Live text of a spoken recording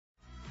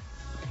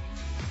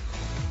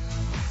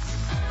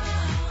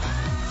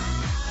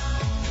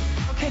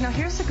now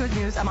here's the good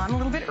news. I'm on a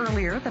little bit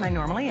earlier than I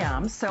normally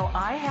am. So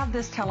I have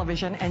this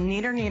television, and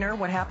neener,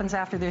 what happens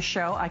after this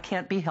show, I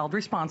can't be held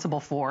responsible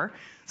for.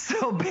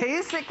 So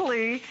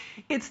basically,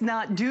 it's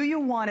not do you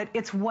want it,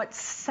 it's what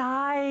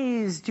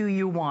size do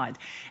you want.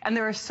 And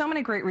there are so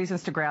many great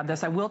reasons to grab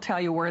this. I will tell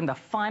you we're in the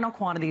final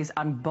quantities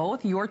on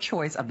both your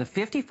choice of the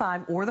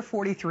 55 or the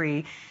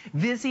 43.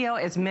 VIZIO,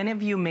 as many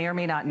of you may or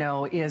may not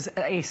know, is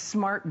a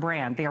smart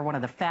brand. They are one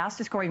of the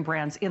fastest growing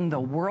brands in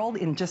the world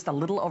in just a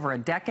little over a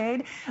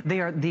decade. They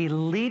are the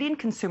leading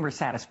consumer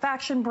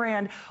satisfaction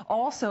brand,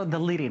 also the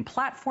leading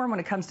platform when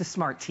it comes to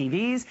smart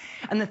TVs.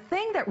 And the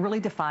thing that really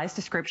defies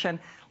description,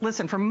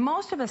 listen, for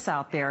most of us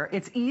out there,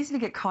 it's easy to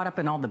get caught up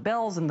in all the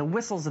bells and the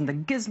whistles and the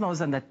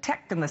gizmos and the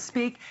tech and the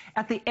speak.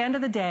 At the end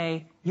of the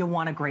day, you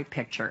want a great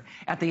picture.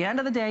 At the end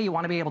of the day, you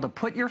want to be able to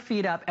put your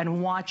feet up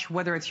and watch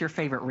whether it's your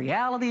favorite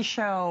reality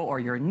show or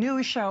your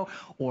news show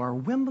or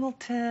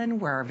Wimbledon,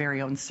 where our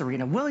very own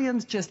Serena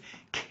Williams just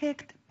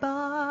kicked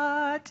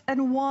butt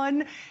and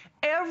won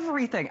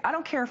everything. I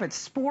don't care if it's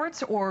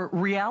sports or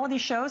reality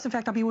shows. In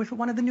fact, I'll be with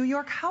one of the New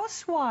York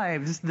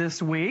housewives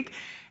this week.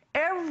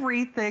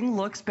 Everything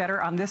looks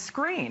better on this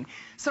screen.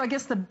 So I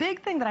guess the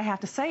big thing that I have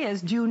to say is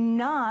do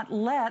not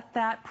let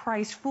that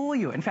price fool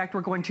you. In fact,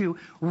 we're going to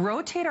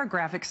rotate our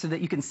graphics so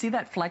that you can see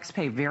that flex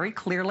pay very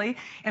clearly.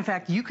 In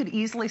fact, you could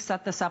easily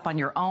set this up on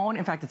your own.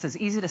 In fact, it's as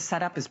easy to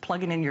set up as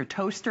plugging in your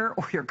toaster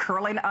or your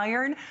curling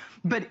iron.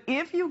 But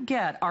if you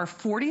get our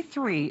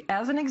 43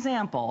 as an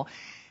example,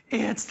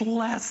 it's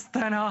less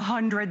than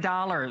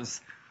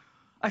 $100.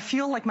 I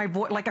feel like my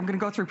voice, like I'm going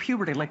to go through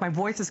puberty, like my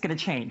voice is going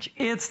to change.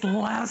 It's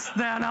less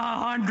than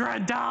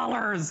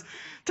 $100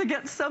 to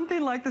get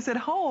something like this at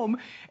home.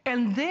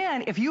 And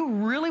then if you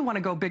really want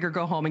to go big or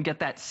go home and get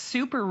that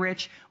super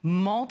rich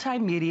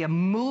multimedia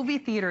movie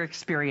theater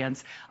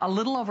experience, a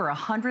little over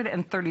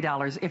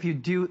 $130 if you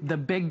do the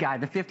big guy,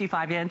 the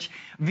 55-inch.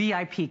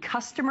 VIP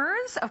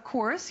customers, of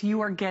course,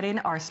 you are getting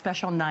our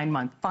special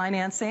 9-month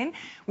financing,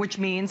 which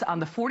means on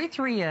the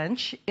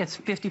 43-inch, it's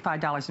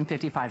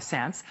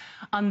 $55.55.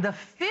 On the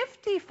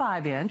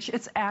 55-inch,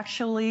 it's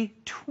actually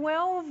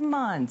 12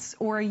 months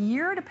or a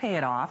year to pay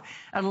it off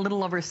at a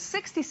little over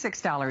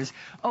 $66.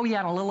 Oh yeah,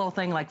 and a little old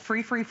thing like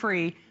free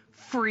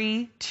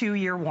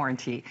 2-year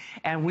warranty.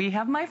 And we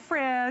have my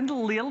friend,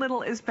 Leah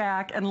Little is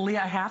back. And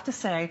Leah, I have to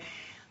say,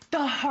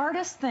 the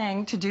hardest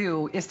thing to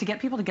do is to get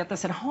people to get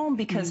this at home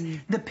because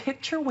the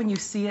picture when you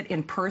see it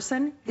in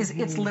person is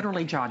it's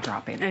literally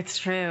jaw-dropping. It's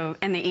true.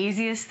 And the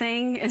easiest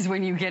thing is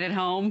when you get it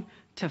home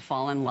to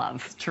fall in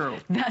love. It's true.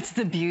 That's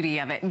the beauty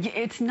of it.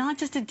 It's not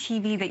just a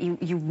TV that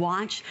you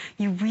watch,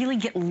 you really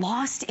get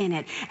lost in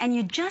it. And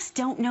you just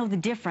don't know the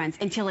difference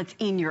until it's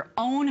in your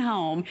own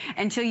home,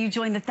 until you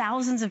join the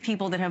thousands of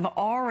people that have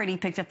already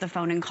picked up the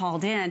phone and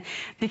called in,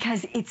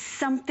 because it's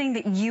something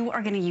that you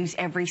are going to use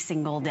every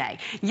single day.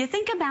 You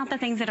think about the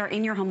things that are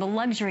in your home, the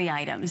luxury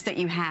items that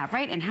you have,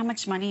 right? And how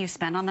much money you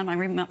spend on them. I'm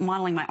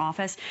remodeling my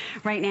office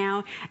right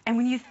now. And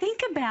when you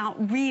think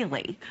about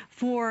really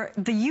for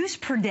the use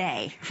per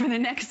day, for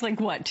the next, like,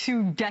 what,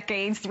 2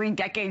 decades, 3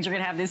 decades, you're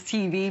going to have this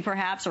TV,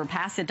 perhaps, or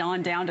pass it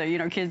on down to, you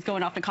know, kids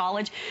going off to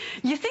college.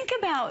 You think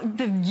about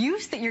the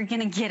use that you're going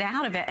to get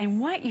out of it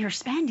and what you're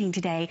spending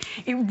today,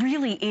 it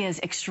really is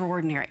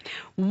extraordinary.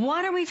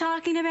 What are we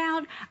talking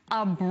about?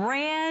 A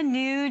brand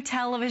new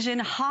television,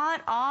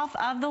 hot off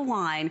of the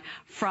line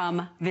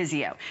from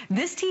VIZIO.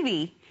 This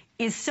TV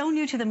is so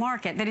new to the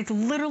market that it's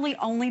literally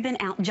only been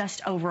out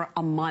just over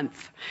a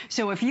month.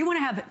 So if you want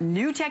to have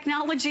new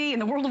technology in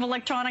the world of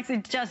electronics,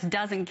 it just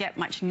doesn't get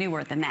much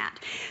newer than that.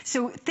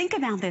 So think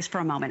about this for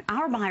a moment.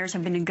 Our buyers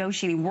have been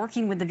negotiating,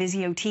 working with the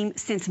VIZIO team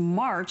since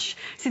March,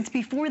 since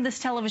before this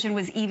television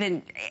was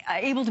even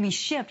able to be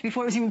shipped,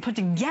 before it was even put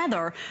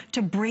together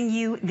to bring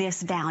you this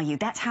value.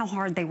 That's how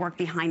hard they work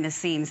behind the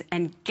scenes.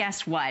 And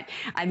guess what?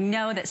 I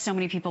know that so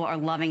many people are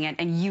loving it,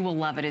 and you will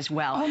love it as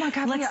well. Oh my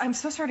God, Leah, I'm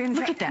so sorry to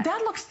interrupt. Look at that.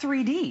 That looks 3D.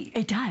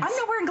 It does. I'm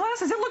not wearing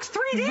glasses. It looks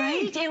 3D.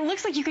 Right? It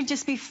looks like you could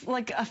just be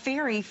like a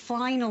fairy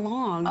flying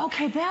along.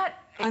 Okay, that...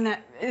 And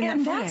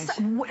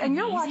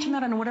you're watching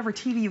that on whatever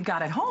TV you've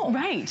got at home.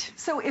 Right.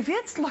 So if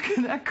it's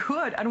looking that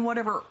good on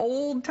whatever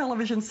old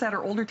television set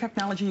or older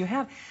technology you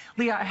have,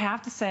 Leah, I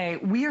have to say,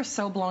 we are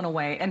so blown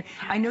away. And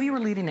I know you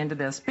were leading into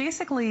this.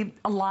 Basically,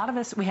 a lot of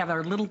us, we have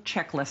our little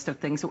checklist of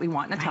things that we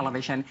want in a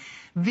television.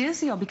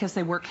 VIZIO, because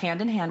they work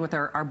hand in hand with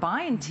our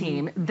buying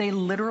team, they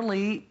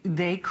literally,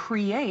 they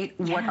create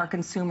what our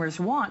consumers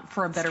want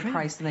for a better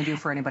price than they do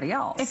for anybody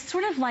else. It's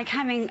sort of like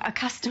having a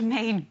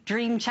custom-made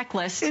dream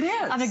checklist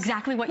of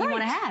exactly what you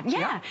want to have.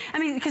 Yeah. I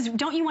mean, because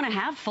don't you want to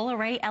have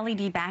full-array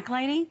LED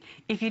backlighting?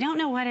 If you don't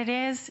know what it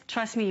is,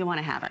 trust me, you want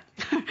to have it.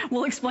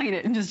 We'll explain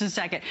it in just a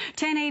second.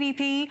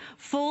 1080p,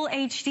 full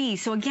HD.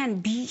 So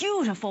again,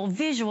 beautiful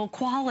visual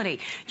quality.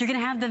 You're going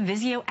to have the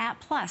VIZIO App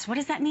Plus. What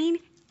does that mean?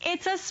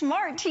 It's a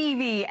smart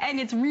TV, and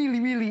it's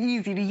really, really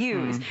easy to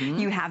use.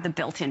 You have the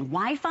built-in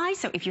Wi-Fi,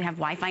 so if you have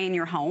Wi-Fi in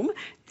your home,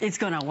 It's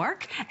going to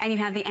work, and you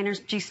have the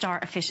Energy Star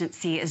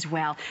efficiency as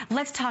well.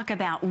 Let's talk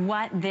about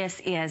what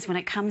this is when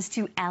it comes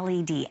to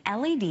LED.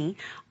 LED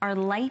are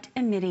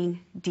light-emitting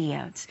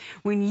diodes.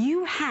 When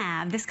you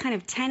have this kind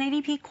of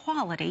 1080p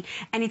quality,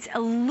 and it's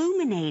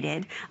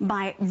illuminated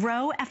by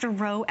row after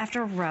row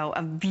after row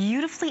of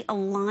beautifully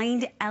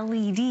aligned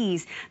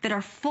LEDs that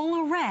are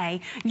full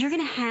array, you're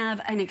going to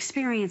have an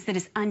experience that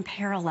is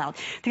unparalleled.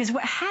 Because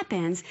what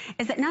happens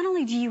is that not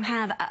only do you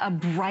have a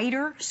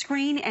brighter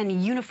screen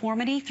and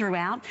uniformity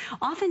throughout,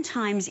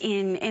 oftentimes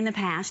in the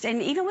past,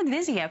 and even with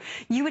VIZIO,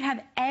 you would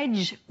have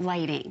edge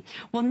lighting.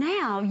 Well,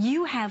 now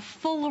you have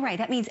full array.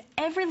 That means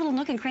every little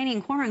nook and cranny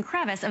and corner and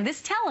crevice of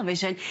this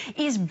television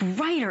is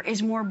brighter,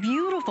 is more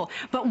beautiful.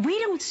 But we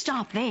don't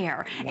stop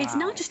there. Wow. It's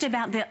not just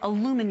about the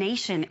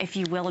illumination, if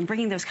you will, and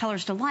bringing those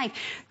colors to life.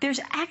 There's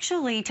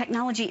actually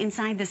technology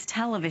inside this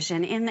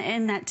television, in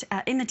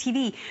the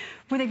TV,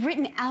 where they've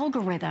written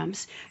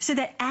algorithms so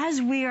that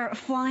as we're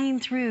flying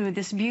through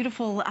this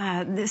beautiful,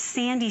 this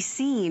sandy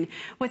scene,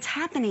 what's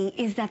happening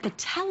is that the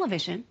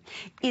television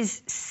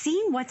is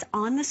seeing what's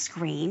on the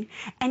screen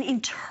and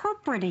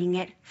interpreting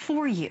it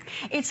for you.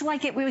 It's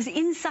like it was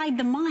inside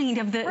the mind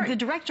of the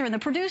director and the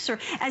producer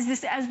as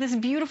this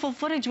beautiful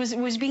footage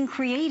was being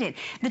created.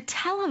 The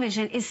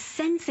television is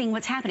sensing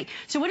what's happening.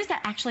 So what does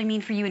that actually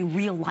mean for you in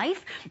real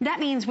life? That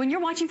means when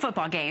you're watching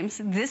football games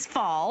this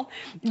fall,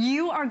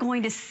 you are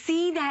going to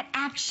see that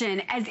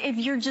action as if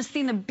you're just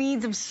seeing the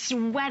beads of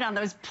sweat on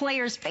those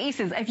players'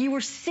 faces. If you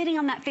were sitting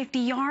on that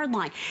 50-yard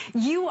line,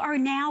 you are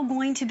now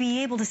going to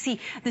be able to see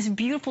this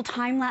beautiful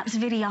time-lapse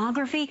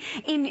videography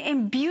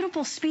in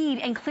beautiful speed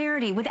and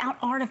clarity without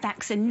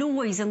artifacts and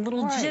noise and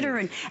little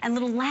jitter and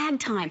little lag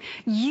time.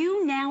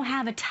 You now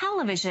have a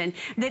television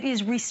that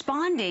is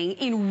responding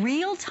in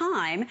real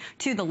time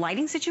to the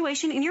lighting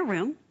situation in your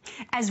room,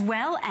 as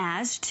well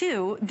as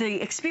to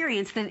the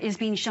experience that is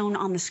being shown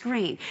on the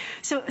screen.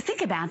 So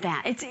think about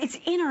that. It's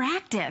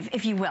interactive,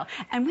 if you will.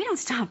 And we don't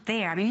stop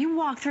there. I mean, you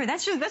walk through,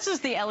 that's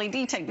just the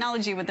LED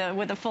technology with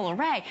the full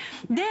array.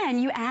 Then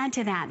you add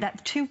to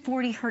that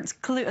 240 hertz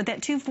clear,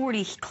 that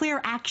 240 clear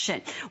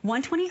action,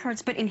 120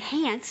 hertz, but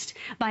enhanced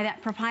by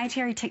that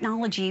proprietary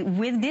technology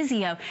with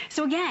VIZIO.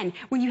 So again,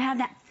 when you have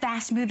that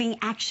fast-moving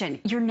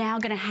action, you're now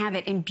going to have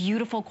it in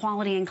beautiful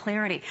quality and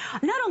clarity.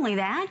 Not only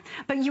that,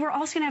 but you are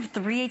also going to have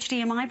 3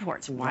 HDMI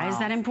ports. Why is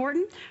that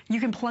important?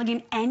 You can plug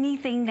in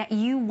anything that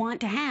you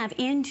want to have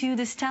into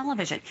this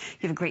television.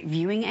 You have a great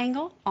viewing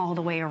angle all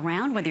the way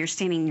around, whether you're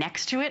standing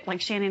next to it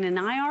like Shannon and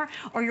I are,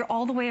 or you're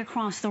all the way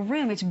across the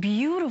room. It's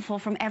beautiful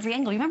from every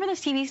angle. You remember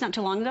those TVs not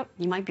too long ago?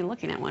 You might be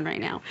looking at one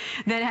right now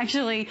that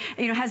actually,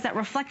 has that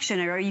reflection,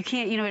 or you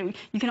can't,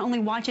 you can only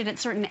watch it at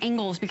certain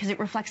angles because it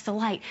reflects the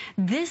light.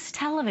 This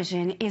television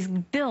is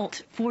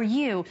built for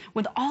you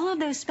with all of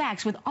those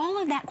specs, with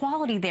all of that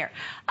quality there.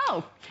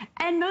 Oh,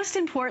 and most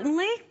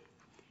importantly,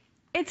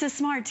 it's a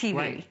smart TV.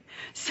 Right.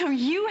 So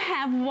you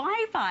have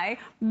Wi-Fi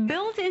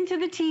built into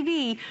the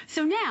TV.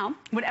 So now,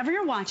 whatever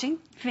you're watching,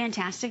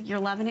 fantastic, you're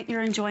loving it,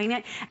 you're enjoying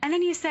it, and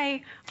then you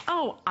say,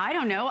 oh, I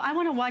don't know, I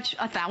want to watch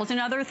 1,000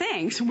 other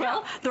things.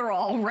 Well, they're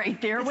all right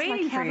there waiting for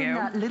you. It's like having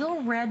that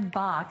little red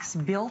box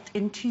built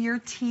into your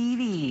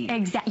TV.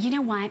 Exactly. You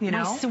know what?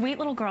 My sweet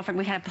little girlfriend,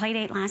 we had a play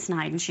date last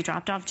night, and she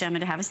dropped off Gemma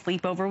to have a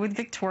sleepover with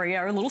Victoria,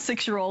 our little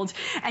 6-year-old,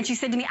 and she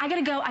said to me, I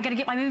gotta go, I gotta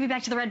get my movie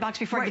back to the red box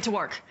before I get to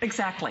work.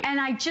 Exactly. And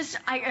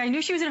I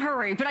knew she was in a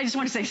hurry, but I just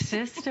want to say,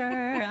 sister,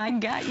 I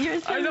got your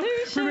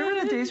solution.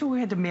 Remember the days when we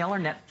had to mail our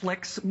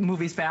Netflix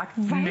movies back?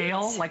 Right.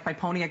 Mail, like by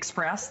Pony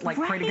Express, like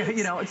pray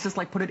to go, it's just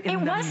like put it in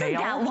the mail. It wasn't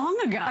that long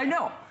ago. I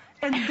know.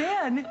 And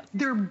then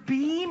they're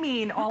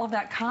beaming all of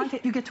that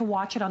content. You get to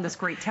watch it on this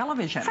great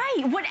television.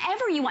 Right,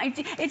 whatever you want.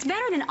 It's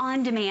better than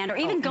on demand or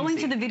even going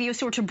to the video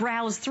store to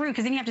browse through,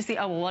 because then you have to see,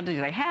 oh, well, what do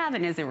they have,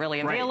 and is it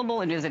really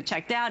available, and is it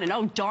checked out, and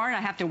oh, darn,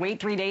 I have to wait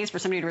 3 days for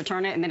somebody to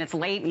return it, and then it's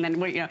late, and then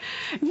wait,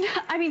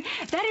 I mean,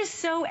 that is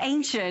so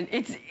ancient.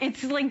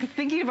 It's like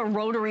thinking of a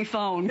rotary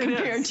phone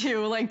compared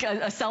to like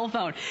a cell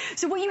phone.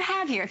 So what you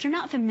have here, if you're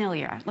not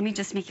familiar, let me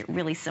just make it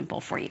really simple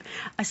for you.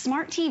 A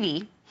smart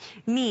TV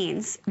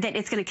means that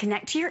it's going to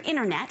connect to your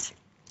internet.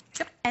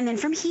 And then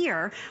from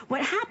here,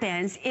 what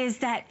happens is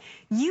that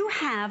you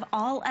have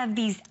all of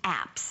these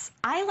apps.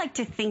 I like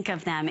to think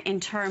of them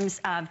in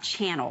terms of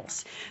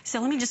channels.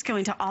 So let me just go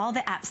into all the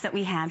apps that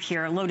we have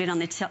here loaded on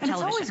the television.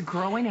 It's always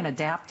growing and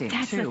adapting,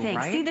 That's the thing.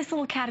 Right? See this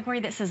little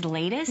category that says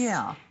latest?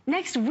 Yeah.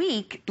 Next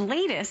week,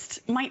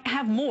 latest might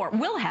have more,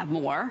 will have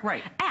more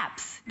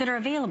apps that are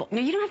available.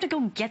 Now, you don't have to go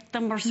get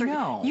them or certain.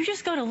 No. You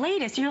just go to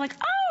latest and you're like,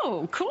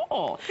 oh,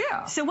 cool.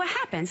 Yeah. So what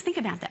happens? Think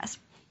about this.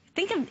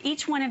 Think of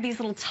each one of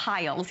these little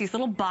tiles, these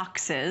little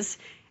boxes,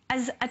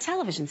 as a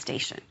television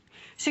station.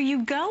 So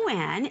you go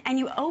in and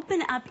you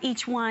open up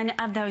each one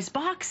of those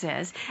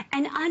boxes,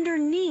 and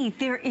underneath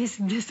there is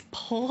this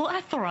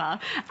plethora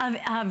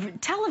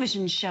of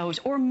television shows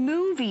or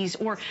movies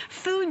or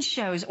food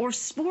shows or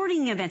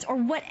sporting events or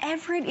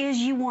whatever it is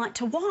you want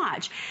to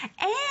watch.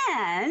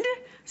 And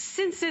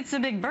since it's a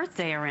big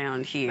birthday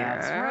around here,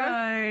 that's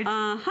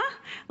right.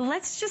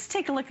 Let's just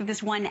take a look at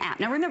this one app.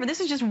 Now remember,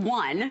 this is just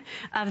one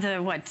of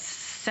the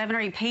 7 or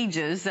 8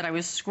 pages that I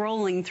was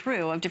scrolling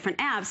through of different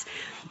apps.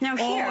 Now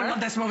here, I love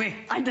this movie.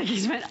 I think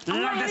he's been.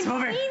 Love this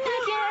movie.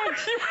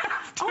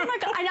 Oh my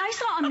God! And I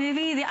saw a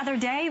movie the other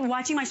day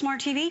watching my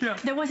smart TV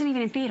that wasn't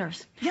even in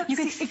theaters. Yep, you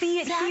could see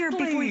it here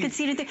before you could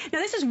see it. Now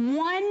this is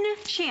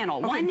one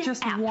channel, one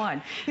just app.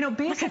 one. You know,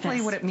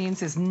 basically what it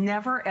means is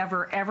never,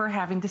 ever, ever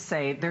having to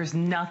say there's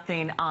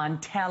nothing on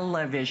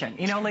television.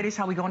 You know, ladies,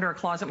 how we go into our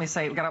closet and we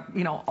say we got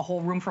a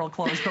whole room full of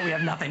clothes, but we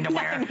have nothing to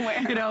wear.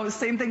 You know,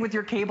 same thing with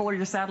your cable or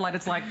your satellite.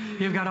 It's like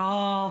you've got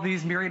all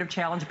these myriad of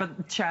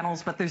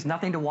channels, but there's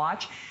nothing to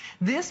watch.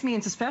 This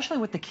means, especially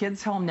with the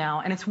kids home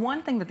now, and it's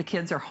one thing that the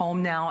kids are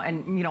home now,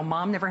 and you know,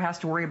 mom never has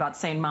to worry about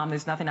saying, Mom,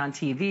 there's nothing on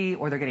TV,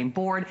 or they're getting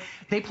bored.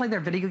 They play their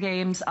video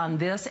games on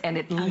this, and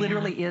it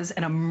literally is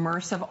an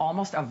immersive,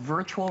 almost a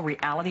virtual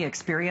reality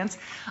experience.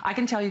 I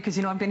can tell you, because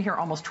you know, I've been here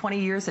almost 20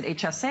 years at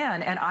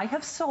HSN, and I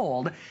have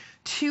sold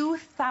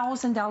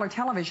 $2,000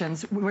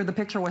 televisions where the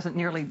picture wasn't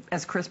nearly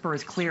as crisp or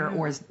as clear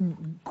or as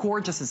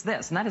gorgeous as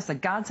this. And that is the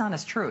God's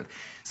honest truth.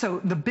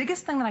 So the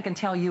biggest thing that I can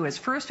tell you is,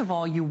 first of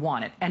all, you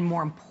want it. And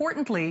more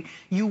importantly,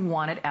 you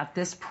want it at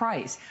this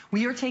price.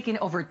 We are taking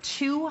over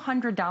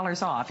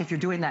 $200 off if you're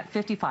doing that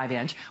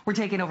 55-inch. We're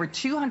taking over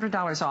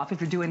 $200 off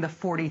if you're doing the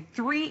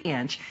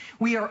 43-inch.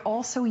 We are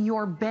also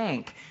your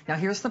bank. Now,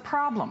 here's the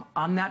problem.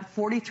 On that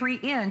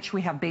 43-inch,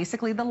 we have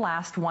basically the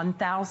last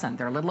 1,000.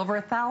 They're a little over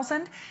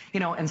 1,000,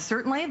 you know, and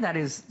certainly that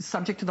is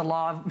subject to the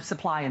law of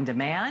supply and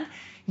demand.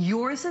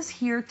 Yours is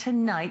here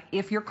tonight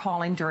if you're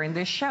calling during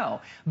this show.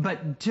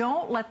 But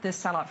don't let this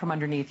sell out from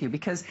underneath you,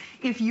 because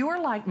if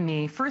you're like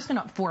me, first and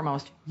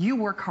foremost, you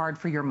work hard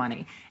for your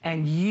money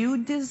and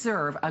you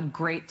deserve a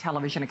great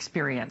television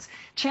experience.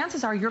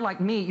 Chances are you're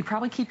like me, you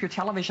probably keep your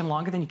television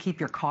longer than you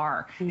keep your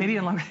car, maybe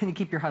even longer than you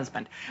keep your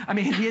husband. I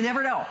mean, you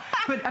never know.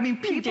 But I mean,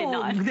 people,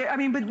 I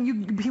mean, but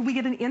we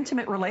get an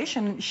intimate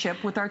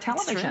relationship with our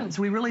televisions.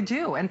 We really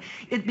do. And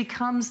it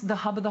becomes the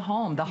hub of the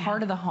home, the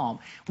heart of the home,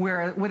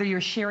 where whether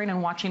you're sharing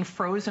and watching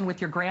Frozen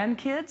with your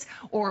grandkids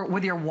or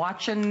whether you're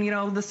watching, you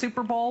know, the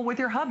Super Bowl with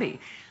your hubby.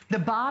 The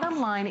bottom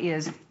line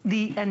is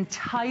the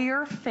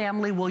entire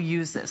family will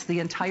use this. The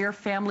entire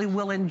family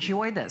will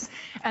enjoy this.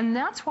 And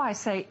that's why I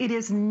say it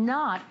is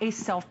not a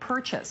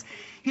self-purchase.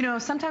 You know,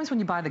 sometimes when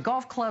you buy the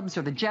golf clubs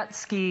or the jet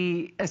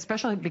ski,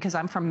 especially because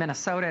I'm from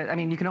Minnesota, I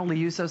mean, you can only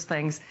use those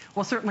things.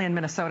 Well, certainly in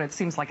Minnesota, it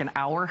seems like an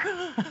hour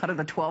out of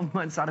the 12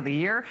 months out of the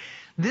year.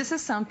 This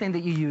is something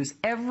that you use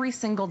every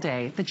single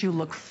day, that you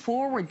look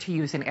forward to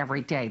using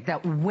every day,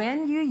 that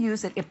when you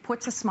use it, it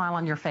puts a smile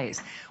on your face.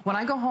 When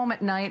I go home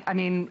at night, I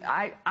mean,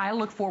 I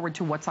look forward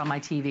to what's on my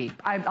TV.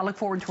 I look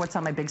forward to what's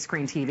on my big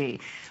screen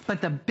TV.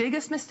 But the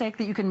biggest mistake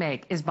that you can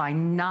make is by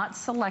not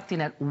selecting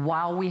it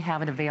while we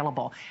have it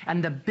available.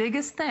 And the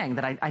biggest thing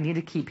that I need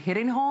to keep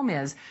hitting home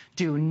is,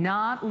 do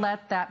not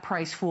let that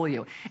price fool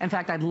you. In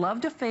fact, I'd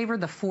love to favor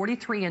the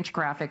 43-inch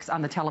graphics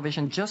on the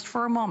television just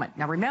for a moment.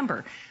 Now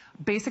remember,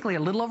 basically a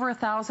little over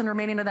 1,000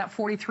 remaining of that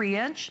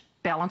 43-inch,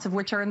 balance of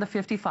which are in the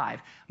 55.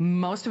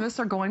 Most of us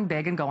are going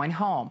big and going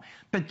home.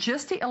 But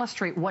just to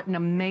illustrate what an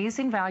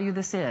amazing value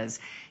this is,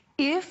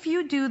 if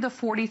you do the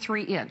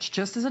 43-inch,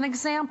 just as an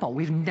example,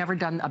 we've never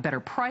done a better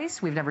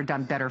price. We've never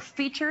done better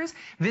features.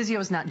 VIZIO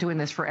is not doing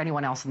this for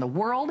anyone else in the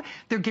world.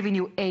 They're giving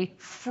you a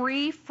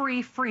free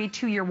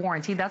 2-year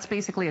warranty. That's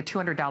basically a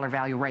 $200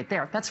 value right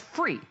there. That's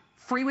free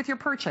with your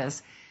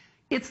purchase.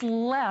 It's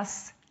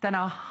less than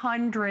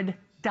 $100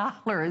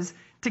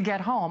 to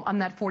get home on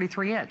that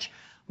 43-inch.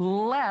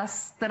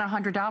 Less than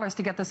 $100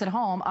 to get this at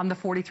home on the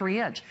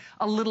 43-inch.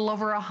 A little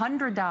over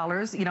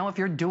 $100, you know, if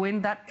you're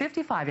doing that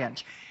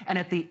 55-inch. And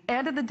at the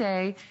end of the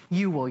day,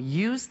 you will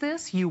use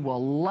this, you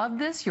will love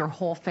this, your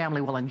whole family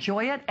will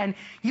enjoy it. And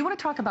you want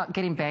to talk about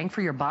getting bang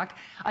for your buck?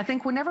 I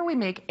think whenever we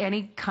make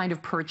any kind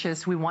of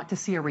purchase, we want to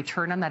see a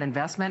return on that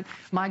investment.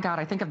 My God,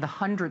 I think of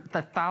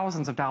the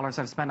thousands of dollars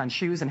I've spent on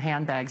shoes and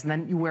handbags, and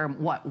then you wear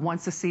them, what,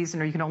 once a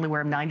season, or you can only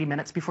wear them 90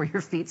 minutes before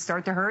your feet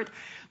start to hurt.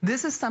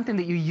 This is something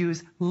that you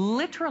use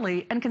literally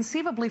and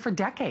conceivably for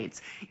decades.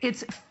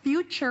 It's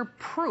future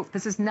proof.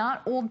 This is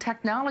not old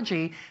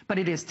technology, but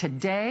it is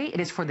today. It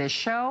is for this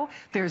show.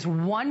 There's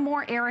one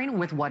more airing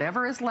with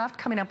whatever is left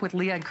coming up with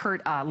Leah and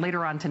Kurt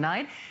later on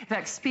tonight. In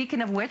fact,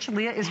 speaking of which,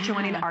 Leah is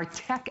joining our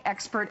tech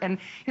expert, and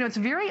you know, it's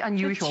very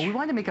unusual. We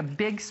wanted to make a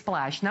big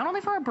splash, not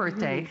only for our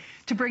birthday,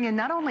 to bring in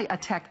not only a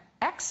tech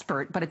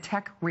expert, but a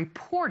tech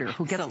reporter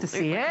who gets to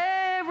see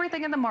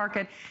everything in the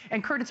market.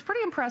 And Kurt, it's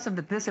pretty impressive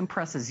that this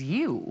impresses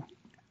you.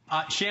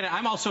 Shannon,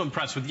 I'm also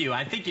impressed with you.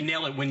 I think you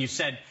nailed it when you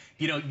said,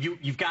 you know,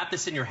 you've got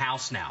this in your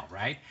house now,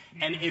 right?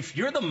 And if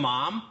you're the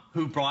mom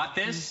who brought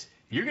this,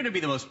 you're going to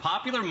be the most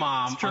popular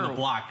mom on the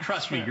block.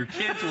 Trust me, your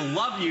kids will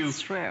love you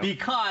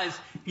because,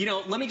 you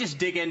know, let me just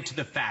dig into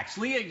the facts.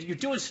 Leah, you're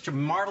doing such a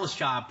marvelous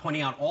job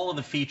pointing out all of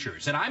the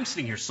features, and I'm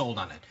sitting here sold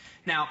on it.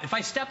 Now, if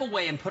I step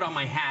away and put on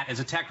my hat as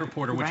a tech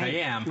reporter, which I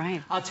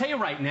am, I'll tell you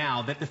right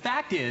now that the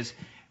fact is,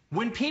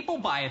 when people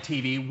buy a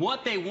TV,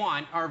 what they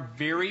want are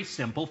very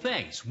simple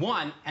things.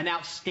 One, an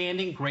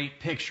outstanding, great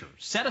picture.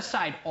 Set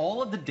aside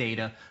all of the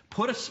data,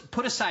 put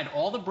aside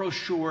all the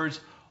brochures,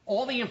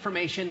 all the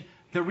information.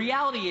 The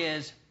reality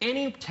is,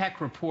 any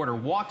tech reporter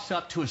walks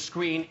up to a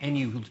screen and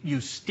you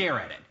stare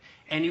at it,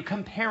 and you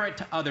compare it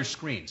to other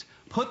screens.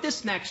 Put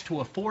this next to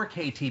a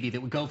 4K TV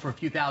that would go for a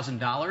few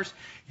 $1,000s.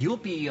 You'll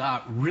be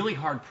really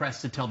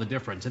hard-pressed to tell the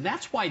difference. And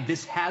that's why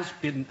this has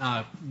been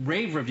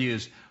rave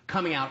reviews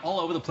coming out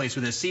all over the place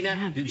with this.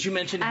 Sina, did you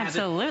mention?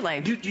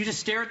 Absolutely. You just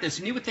stare at this,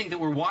 and you would think that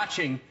we're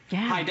watching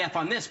high def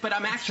on this, but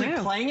I'm actually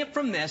playing it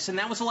from this, and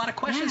that was a lot of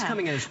questions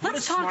coming in.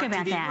 Let's talk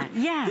about that.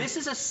 This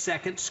is a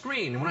second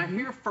screen. When I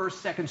hear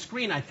first, second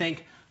screen, I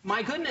think,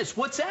 my goodness,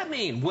 what's that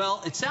mean?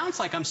 Well, it sounds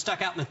like I'm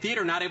stuck out in the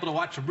theater, not able to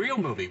watch a real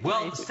movie.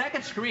 Well,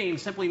 second screen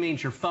simply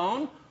means your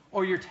phone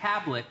or your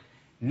tablet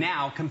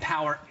now can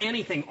power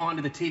anything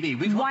onto the TV.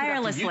 We've hooked it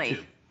up to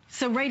YouTube.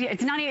 So radio,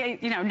 it's not even,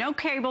 you know, no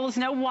cables,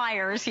 no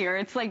wires here.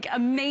 It's like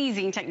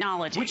amazing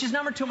technology. Which is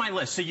number 2 on my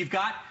list. So you've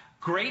got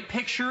great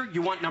picture.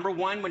 You want number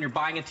 1 when you're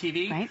buying a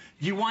TV.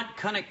 You want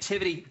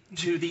connectivity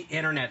to the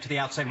internet, to the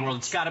outside world.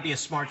 It's got to be a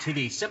smart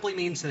TV. Simply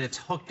means that it's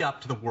hooked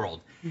up to the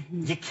world.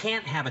 You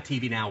can't have a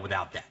TV now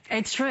without that.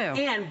 It's true.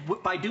 And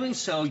by doing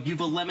so, you've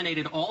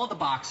eliminated all of the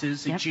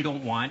boxes that you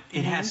don't want.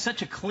 It has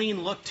such a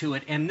clean look to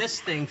it, and this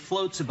thing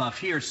floats above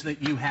here so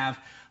that you have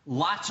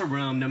lots of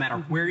room no matter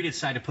where you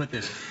decide to put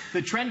this.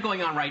 The trend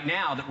going on right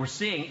now that we're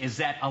seeing is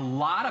that a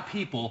lot of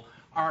people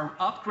are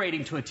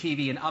upgrading to a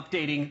TV and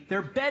updating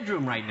their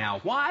bedroom right now.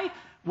 Why?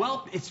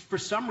 Well, it's for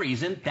some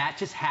reason that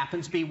just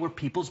happens to be where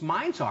people's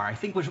minds are. I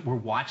think we're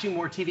watching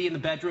more TV in the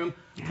bedroom.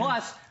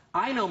 Plus,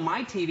 I know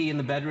my TV in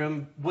the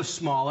bedroom was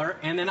smaller,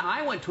 and then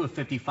I went to a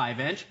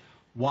 55-inch.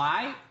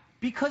 Why?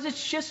 Because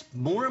it's just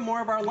more and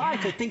more of our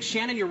lives. I think,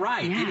 Shannon, you're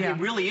right. It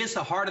really is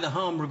the heart of the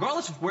home,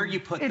 regardless of where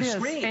you put the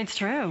screen. It's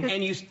true.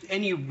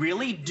 And you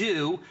really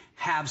do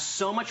have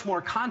so much more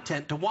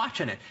content to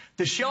watch in it.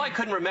 The show I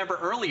couldn't remember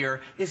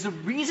earlier is the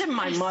reason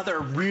my mother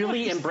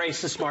really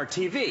embraced the smart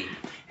TV.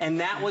 And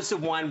that was the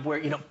one where,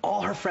 you know,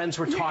 all her friends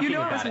were talking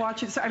about it. I was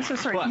watching, I'm so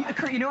sorry.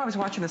 Kurt, you know I was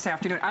watching this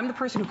afternoon. I'm the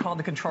person who called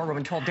the control room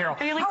and told Daryl,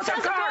 House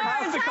of Cards!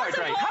 House of Cards,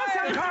 right.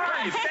 House of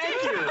Cards!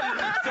 Thank you.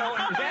 So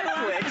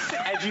Netflix,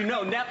 as you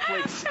know,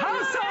 Netflix.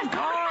 House of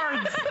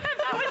Cards!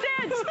 That was it!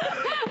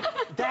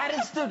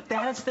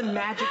 That is the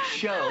magic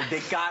show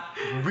that got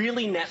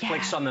really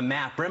Netflix on the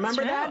map.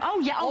 Remember that? Oh,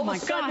 yeah. Oh, my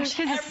gosh.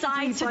 His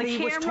sides to the camera.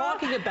 Everybody was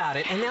talking about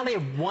it, and now they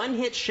have one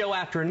hit show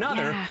after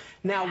another.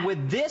 Now,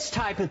 with this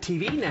type of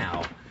TV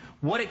now,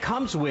 what it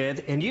comes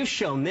with, and you've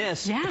shown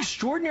this,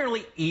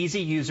 extraordinarily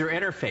easy user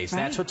interface.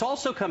 That's what's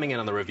also coming in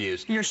on the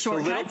reviews. Your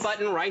shortcuts. The little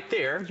button right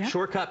there,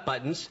 shortcut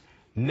buttons,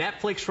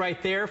 Netflix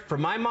right there. For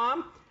my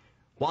mom,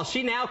 while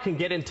she now can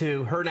get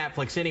into her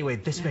Netflix anyway,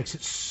 this makes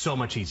it so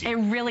much easier. It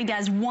really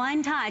does.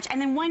 One touch, and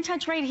then one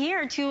touch right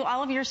here to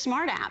all of your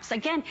smart apps.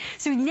 Again,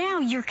 so now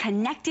you're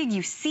connected.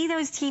 You see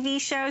those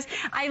TV shows.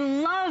 I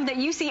love that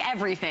you see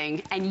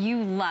everything, and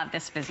you love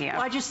this VIZIO.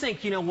 Well, I just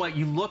think, you know what,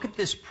 you look at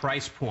this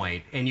price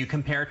point, and you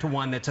compare it to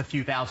one that's a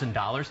few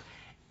 $1,000s,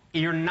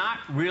 you're not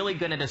really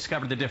going to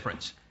discover the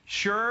difference.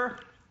 Sure,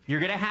 you're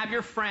going to have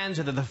your friends,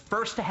 or they're the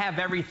first to have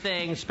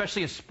everything,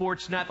 especially a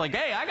sports nut, like,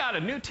 hey, I got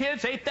a new TV,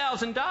 it's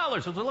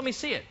 $8,000. So let me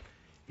see it.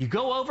 You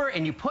go over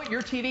and you put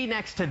your TV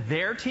next to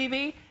their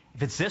TV.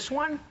 If it's this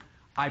one,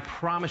 I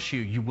promise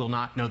you, you will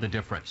not know the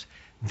difference.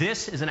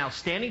 This is an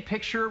outstanding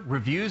picture.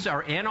 Reviews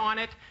are in on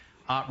it.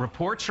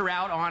 Reports are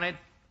out on it.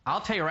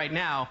 I'll tell you right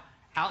now,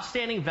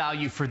 outstanding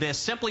value for this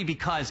simply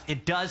because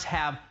it does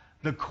have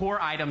the core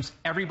items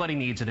everybody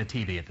needs in a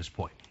TV at this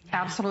point.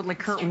 Absolutely,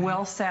 Kurt.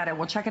 Well said. And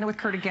we'll check in with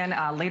Kurt again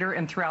later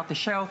and throughout the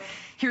show.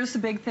 Here's the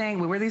big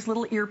thing. We wear these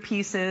little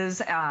earpieces.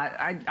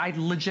 I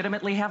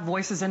legitimately have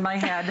voices in my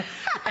head,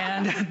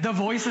 and the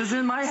voices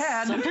in my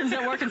head. Sometimes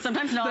they work and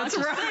sometimes not. That's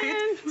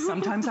right.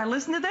 Sometimes I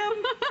listen to them.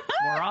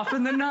 More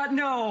often than not,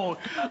 no.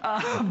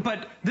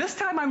 But this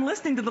time I'm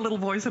listening to the little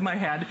voice in my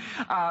head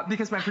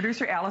because my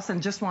producer, Allison,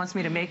 just wants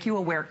me to make you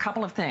aware of a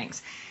couple of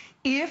things.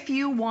 If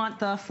you want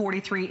the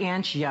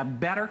 43-inch, you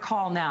better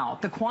call now.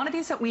 The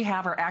quantities that we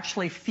have are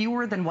actually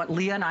fewer than what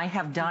Leah and I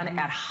have done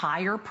at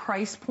higher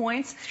price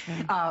points.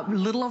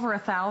 Little over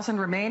 1,000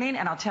 remaining,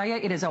 and I'll tell you,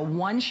 it is a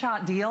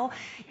one-shot deal.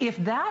 If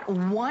that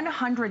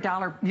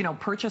 $100,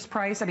 purchase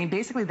price, I mean,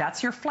 basically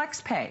that's your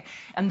flex pay.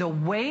 And the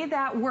way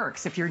that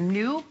works, if you're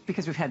new,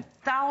 because we've had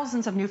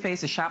thousands of new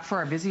faces shop for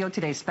our VIZIO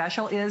Today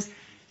special, is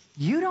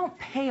you don't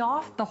pay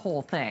off the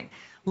whole thing.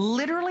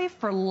 literally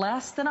for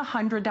less than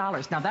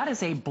 $100. Now, that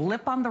is a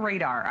blip on the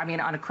radar, I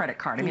mean, on a credit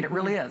card. I mean, it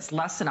really is.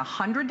 Less than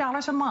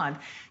 $100 a month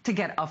to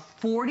get a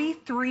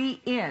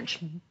 43-inch,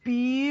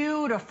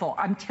 beautiful,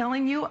 I'm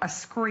telling you, a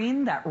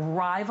screen that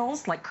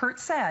rivals, like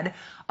Kurt said,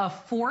 a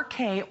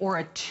 4K or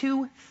a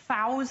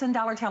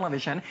 $2,000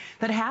 television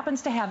that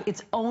happens to have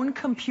its own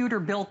computer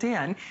built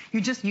in.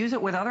 You just use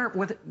it with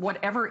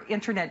whatever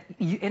internet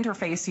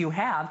interface you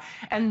have,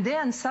 and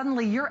then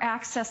suddenly you're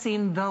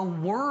accessing the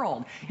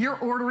world. You're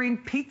ordering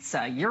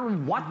pizza, you're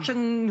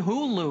watching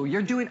Hulu,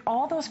 you're doing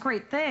all those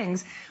great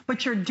things,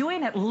 but you're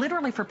doing it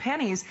literally for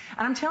pennies.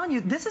 And I'm telling you,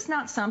 this is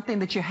not something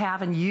that you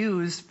have and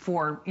use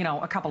for, you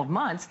know, a couple of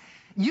months.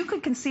 You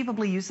could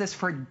conceivably use this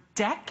for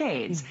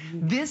decades.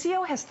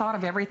 VIZIO has thought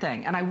of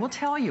everything. And I will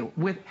tell you,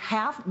 with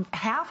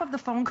half of the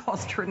phone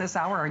calls during this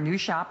hour are new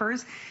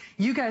shoppers.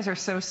 You guys are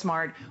so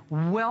smart.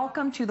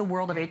 Welcome to the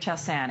world of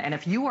HSN. And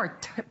if you are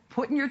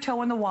putting your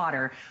toe in the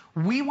water,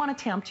 we want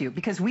to tempt you,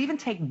 because we even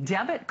take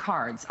debit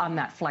cards on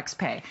that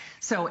FlexPay.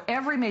 So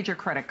every major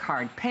credit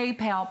card,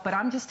 PayPal, but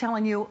I'm just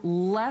telling you,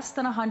 less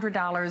than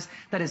 $100.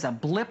 That is a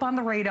blip on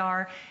the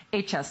radar.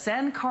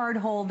 HSN card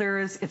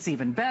holders, it's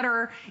even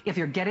better. If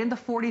you're getting the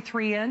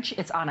 43-inch,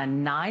 it's on a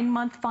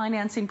 9-month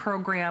financing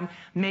program,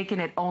 making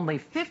it only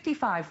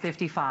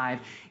 $55.55.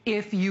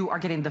 If you are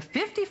getting the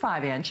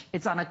 55-inch,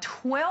 it's on a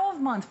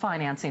 12-month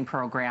financing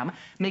program,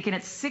 making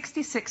it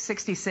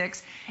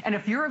 $66.66. And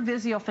if you're a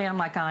VIZIO fan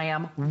like I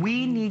am,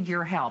 we need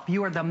your help.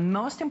 You are the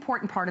most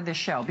important part of this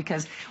show,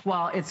 because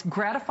while it's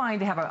gratifying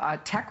to have a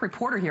tech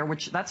reporter here,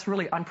 which that's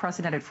really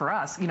unprecedented for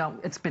us, you know,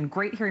 it's been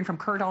great hearing from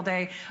Kurt all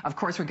day. Of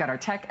course, we've got our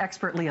tech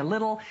expert, Leah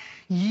Little.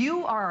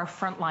 You are our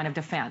front line of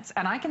defense.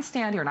 And I can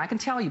stand here and I can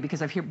tell you,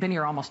 because I've been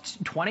here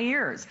almost 20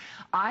 years,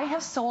 I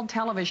have sold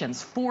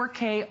televisions,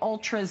 4K,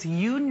 ultras,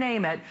 you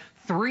name it,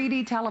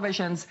 3D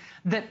televisions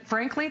that,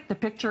 frankly, the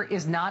picture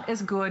is not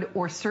as good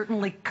or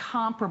certainly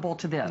comparable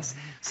to this.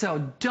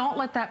 So don't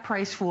let that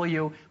price fool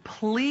you.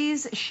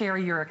 Please share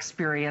your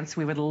experience.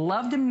 We would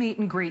love to meet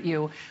and greet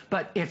you.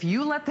 But if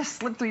you let this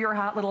slip through your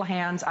hot little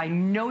hands, I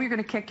know you're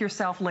going to kick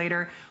yourself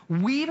later.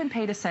 We even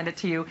pay to send it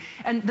to you.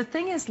 And the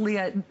thing is,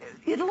 Leah,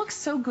 it looks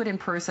so good in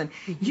person.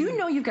 You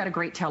know you've got a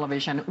great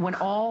television when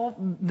all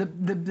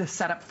the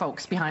setup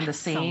folks behind the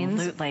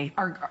scenes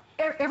are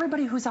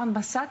everybody who's on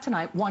the set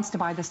tonight wants to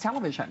buy this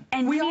television.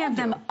 And many of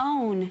them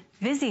own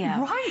VIZIO.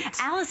 Right.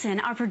 Allison,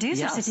 our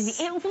producer, said to me,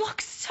 it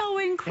looks so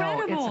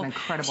incredible. Oh, it's an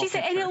incredible She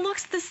said, and it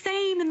looks the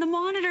same in the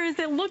monitors.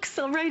 It looks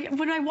so right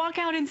when I walk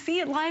out and see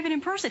it live and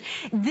in person.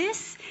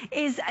 This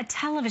is a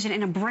television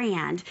and a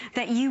brand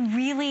that you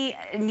really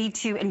need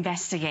to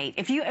investigate.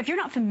 If you're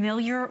not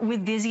familiar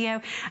with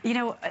VIZIO, you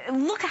know,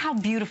 look at how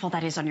beautiful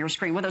that is on your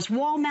screen. Whether it's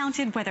wall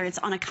mounted, whether it's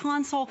on a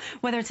console,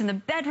 whether it's in the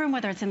bedroom,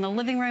 whether it's in the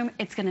living room,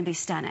 it's going to be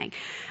stunning.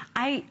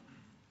 I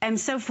am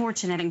so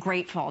fortunate and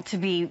grateful to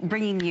be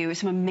bringing you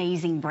some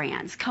amazing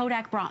brands.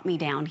 Kodak brought me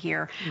down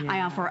here. Yeah.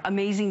 I offer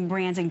amazing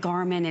brands in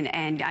Garmin,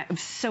 and I'm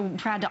so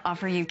proud to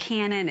offer you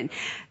Canon. And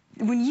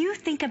when you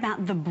think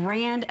about the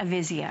brand of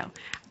VIZIO,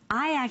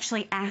 I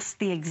actually asked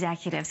the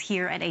executives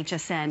here at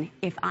HSN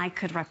if I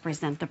could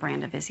represent the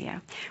brand of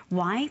VIZIO.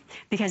 Why?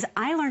 Because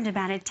I learned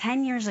about it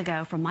 10 years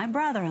ago from my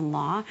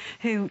brother-in-law,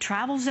 who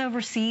travels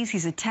overseas.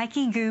 He's a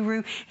techie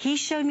guru. He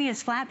showed me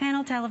his flat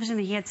panel television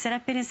that he had set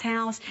up in his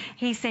house.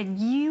 He said,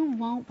 you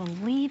won't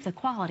believe the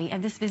quality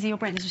of this VIZIO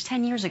brand. This was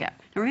 10 years ago.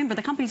 Now remember,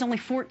 the company's only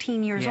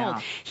 14 years old.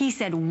 He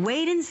said,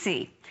 wait and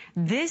see.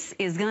 This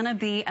is going to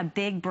be a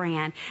big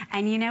brand.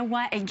 And you know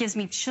what? It gives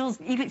me chills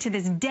even to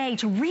this day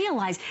to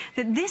realize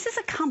that this is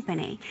a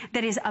company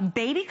that is a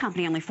baby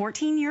company, only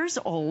 14 years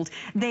old.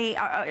 They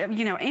are,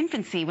 you know,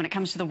 infancy when it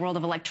comes to the world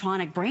of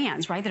electronic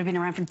brands, right, that have been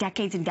around for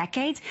decades and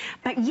decades.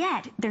 But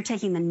yet they're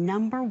taking the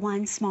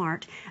 #1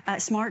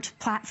 smart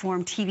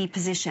platform TV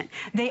position.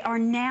 They are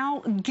now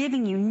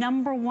giving you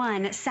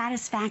 #1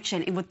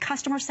 satisfaction with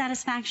customer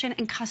satisfaction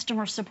and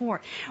customer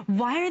support.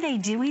 Why are they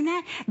doing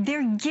that?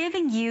 They're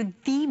giving you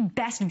the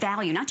best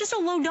value, not just a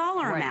low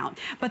dollar amount,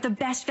 but the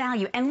best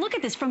value. And look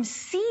at this from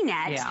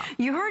CNET.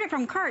 You heard it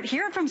from Kurt.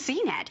 Hear it from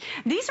CNET.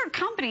 These are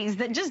companies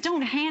that just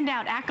don't hand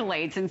out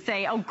accolades and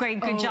say, oh,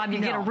 great, good job, you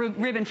get a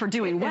ribbon for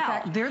doing well. In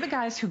fact, they're the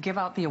guys who give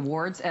out the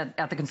awards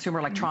at the Consumer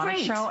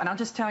Electronics Show. And I'll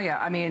just tell you,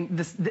 I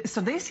mean, so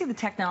they see the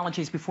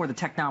technologies before the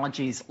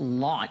technologies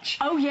launch.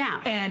 Oh,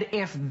 yeah. And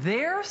if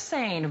they're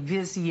saying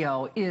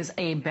VIZIO is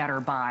a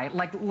better buy,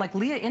 like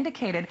Leah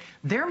indicated,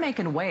 they're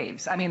making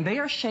waves. I mean, they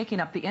are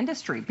shaking up the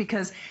industry,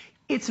 because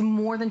it's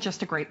more than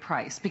just a great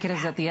price,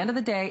 because at the end of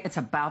the day, it's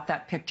about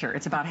that picture.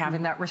 It's about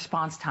having that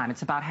response time.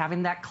 It's about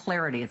having that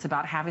clarity. It's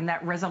about having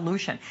that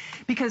resolution.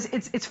 Because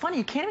it's funny,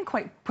 you can't even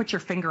quite put your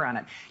finger on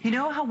it. You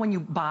know how when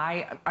you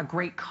buy a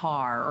great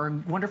car or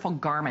a wonderful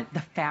garment, the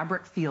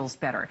fabric feels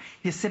better.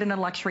 You sit in a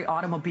luxury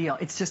automobile,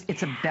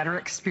 it's a better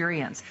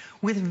experience.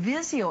 With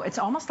VIZIO, it's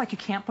almost like you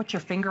can't put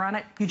your finger on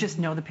it. You just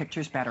know the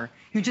picture's better.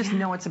 You just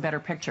know it's a better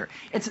picture.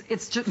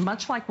 It's just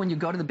much like when you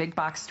go to the big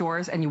box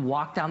stores and you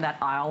walk down that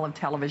aisle of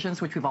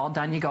televisions, which we've all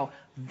done, you go,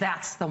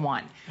 that's the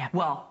one. Yep.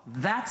 Well,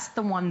 that's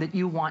the one that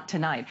you want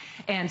tonight.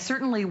 And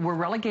certainly we're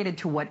relegated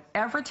to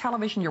whatever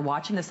television you're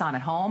watching this on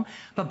at home.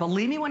 But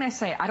believe me when I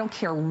say, I don't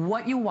care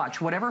what you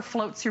watch, whatever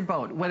floats your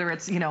boat, whether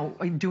it's, you know,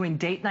 doing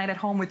date night at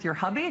home with your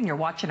hubby and you're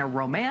watching a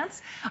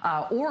romance,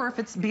 or if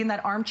it's being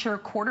that armchair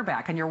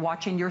quarterback and you're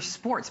watching your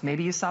sports.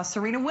 Maybe you saw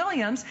Serena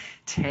Williams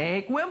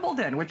take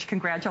Wimbledon, which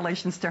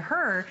congratulations to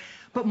her.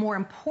 But more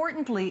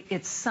importantly,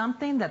 it's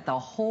something that the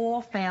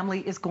whole family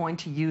is going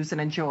to use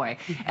and enjoy.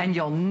 And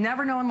you'll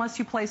never know unless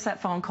you place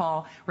that phone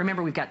call.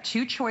 Remember, we've got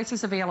two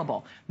choices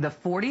available, the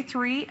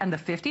 43 and the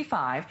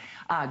 55.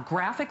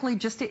 Graphically,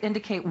 just to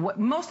indicate what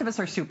most of us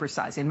are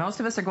supersizing. Most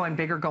of us are going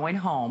bigger, going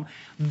home.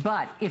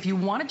 But if you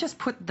want to just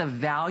put the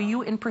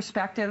value in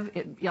perspective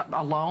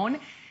alone,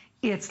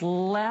 it's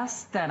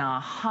less than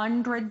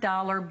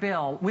 $100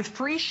 bill with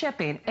free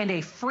shipping and a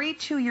free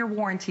 2-year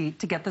warranty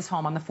to get this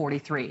home on the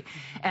 43.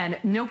 And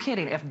no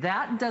kidding, if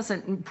that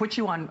doesn't put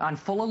you on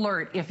full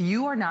alert, if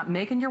you are not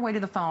making your way to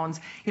the phones,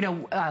 you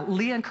know,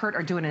 Leah and Kurt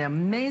are doing an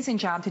amazing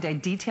job today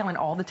detailing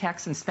all the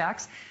techs and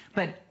specs,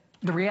 but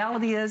the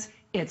reality is,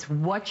 it's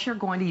what you're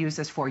going to use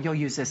this for. You'll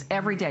use this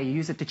every day. You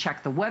use it to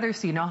check the weather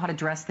so you know how to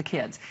dress the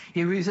kids.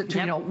 You use it to,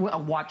 you know,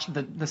 watch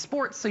the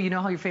sports so you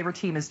know how your favorite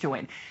team is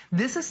doing.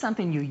 This is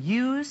something you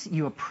use,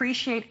 you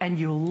appreciate, and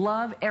you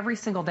love every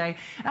single day.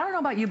 And I don't know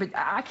about you, but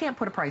I can't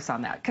put a price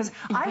on that because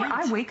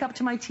I wake up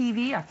to my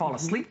TV, I fall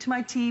asleep to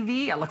my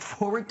TV, I look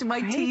forward to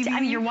my TV. I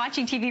mean, you're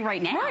watching TV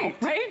right now,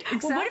 right? Exactly.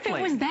 Well, what if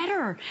it was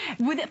better?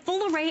 With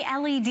FullArray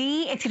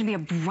LED, it's going to be a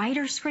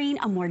brighter screen,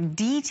 a more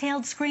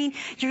detailed screen.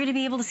 You're going to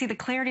be able to see the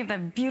clarity of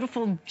the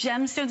beautiful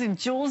gemstones and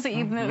jewels that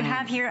you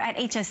have here at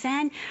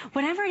HSN.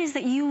 Whatever it is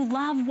that you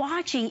love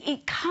watching,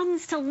 it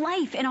comes to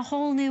life in a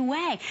whole new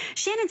way.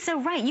 Shannon's so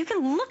right. You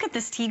can look at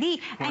this TV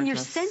and your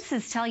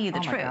senses tell you the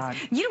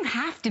truth. You don't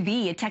have to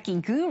be a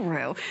techie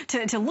guru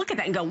to look at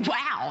that and go,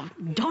 wow,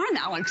 darn,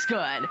 that looks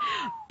good.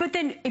 But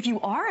then if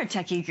you are a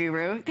techie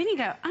guru, then you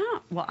go,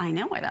 oh, well, I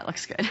know why that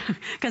looks good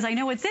because I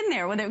know what's in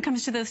there when it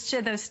comes to those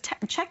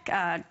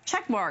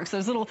check marks,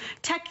 those little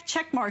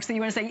check marks that you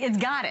want to say, it's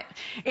got it.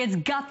 It's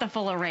got the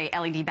FullArray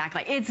LED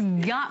backlight. It's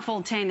got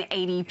full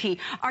 1080p.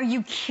 Are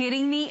you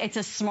kidding me? It's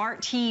a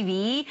smart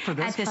TV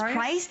at this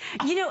price?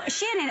 You know,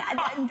 Shannon,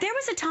 there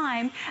was a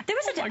time,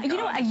 you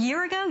know, a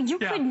year ago, you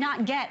could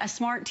not get a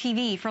smart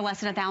TV for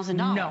less than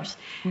 $1,000.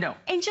 No.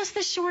 In just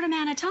this short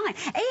amount of time.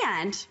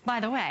 And,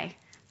 by the way,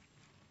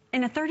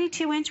 in a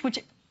 32-inch, which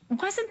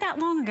wasn't that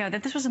long ago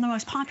that this was the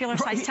most popular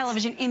size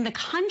television in the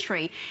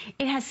country.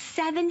 It has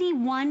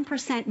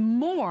 71%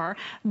 more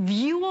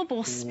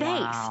viewable space.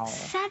 Wow.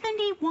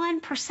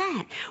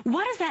 71%.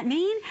 What does that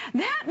mean?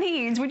 That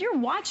means when you're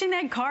watching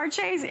that car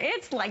chase,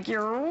 it's like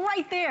you're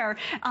right there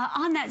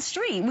on that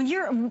street. When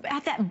you're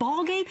at that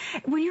ball game,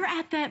 when you're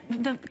at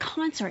the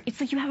concert, it's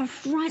like you have a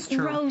front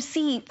row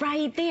seat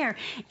right there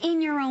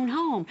in your own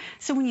home.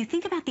 So when you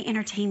think about the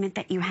entertainment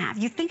that you have,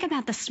 you think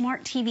about the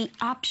smart TV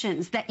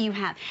options that you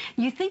have,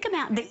 you think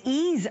about the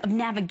ease of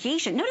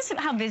navigation. Notice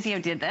how VIZIO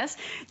did this.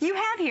 You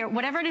have here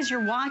whatever it is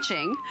you're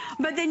watching,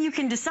 but then you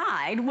can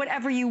decide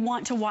whatever you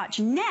want to watch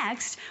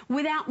next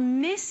without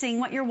missing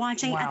what you're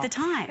watching at the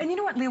time. And you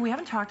know what, Leah, we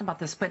haven't talked about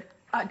this, but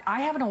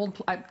I have an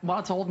old, well,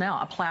 it's old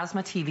now, a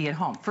plasma TV at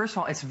home. First of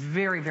all, it's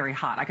very, very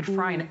hot. I could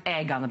fry an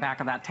egg on the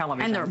back of that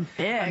television. And they're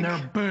big. And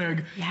they're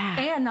big.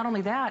 Yeah. And not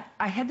only that,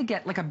 I had to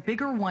get like a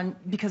bigger one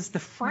because the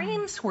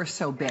frames were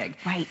so big.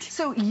 Right.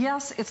 So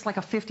yes, it's like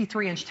a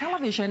 53-inch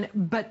television,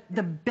 but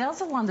the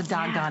bezel on the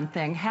doggone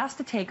thing has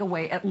to take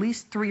away at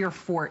least 3 or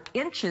 4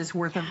 inches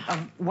worth of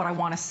what I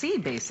want to see,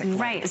 basically.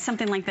 Right.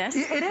 Something like this.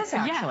 It is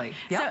actually.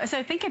 Yeah. Yep.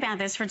 So think about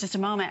this for just a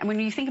moment. When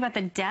you think about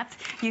the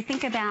depth, you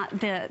think about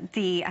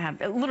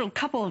the little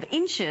couple of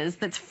inches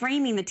that's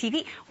framing the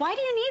TV. Why do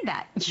you need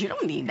that? You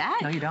don't need that.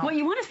 No, you don't. What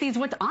you want to see is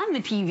what's on the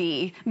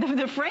TV.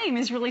 The frame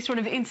is really sort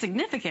of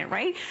insignificant,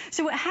 right?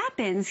 So what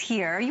happens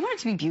here, you want it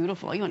to be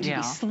beautiful, you want it to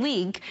be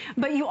sleek,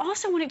 but you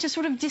also want it to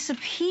sort of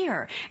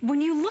disappear.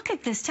 When you look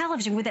at this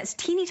television with that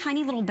teeny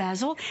tiny little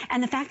bezel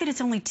and the fact that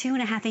it's only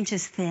 2.5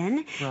 inches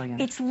thin,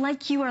 it's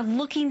like you are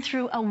looking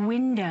through a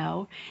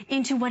window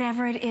into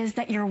whatever it is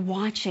that you're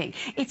watching.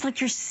 It's like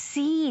you're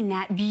seeing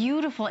that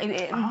beautifully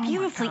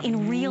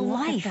in real life.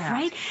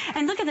 Right?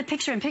 And look at the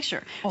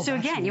picture-in-picture. So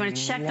again, you want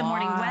to check the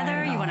morning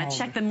weather, you want to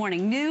check the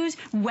morning news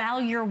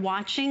while you're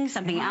watching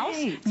something else.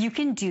 You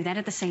can do that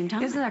at the same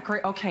time. Isn't that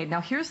great? Okay, now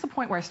here's the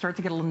point where I start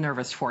to get a little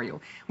nervous for you.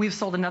 We've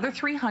sold another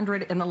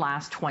 300 in the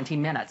last 20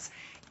 minutes.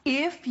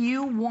 If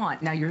you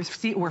want, now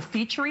we're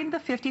featuring the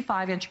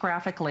 55-inch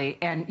graphically,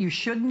 and you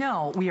should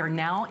know we are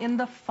now in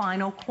the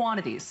final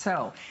quantities.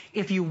 So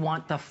if you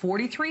want the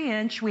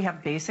 43-inch, we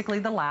have basically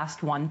the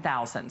last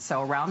 1,000.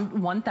 So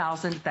around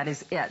 1,000, that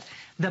is it.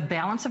 The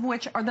balance of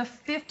which are the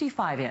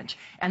 55-inch.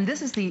 And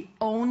this is the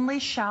only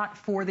shot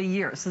for the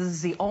year. So this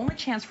is the only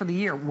chance for the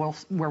year where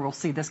we'll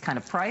see this kind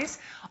of price.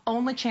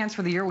 Only chance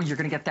for the year where you're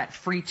going to get that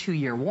free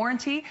 2-year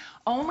warranty.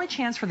 Only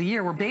chance for the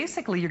year where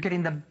basically you're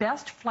getting the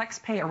best flex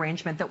pay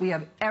arrangement that we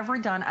have ever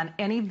done on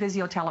any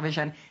VIZIO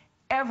television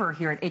ever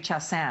here at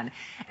HSN.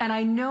 And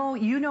I know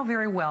you know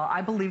very well,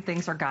 I believe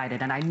things are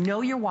guided, and I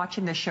know you're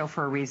watching this show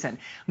for a reason.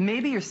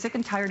 Maybe you're sick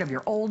and tired of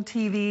your old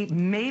TV.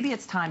 Maybe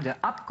it's time to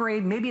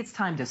upgrade. Maybe it's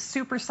time to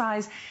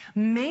supersize.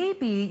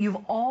 Maybe you've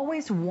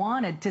always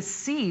wanted to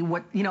see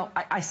what, you know,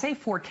 I say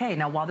 4K.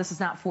 Now, while this is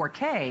not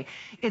 4K,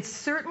 it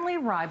certainly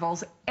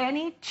rivals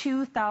any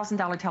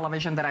 $2,000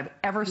 television that I've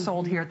ever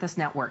sold here at this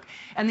network.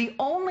 And the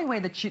only way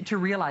that to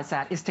realize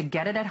that is to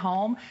get it at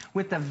home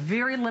with the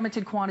very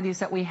limited quantities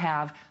that we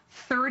have.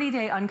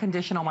 30-day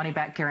unconditional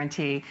money-back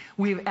guarantee.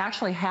 We've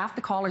actually, half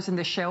the callers in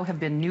this show have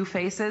been new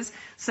faces,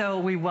 so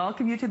we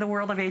welcome you to the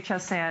world of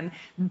HSN.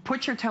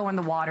 Put your toe in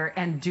the water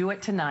and do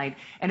it tonight.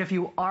 And if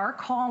you are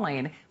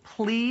calling,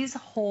 please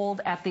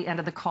hold at the end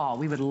of the call.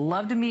 We would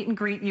love to meet and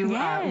greet you.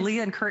 Yes.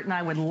 Leah and Kurt and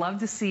I would love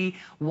to see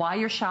why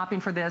you're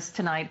shopping for this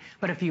tonight.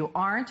 But if you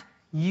aren't,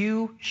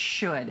 you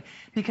should,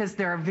 because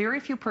there are very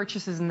few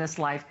purchases in this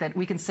life that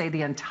we can say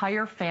the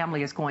entire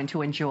family is going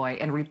to enjoy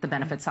and reap the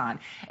benefits on.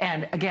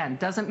 And again,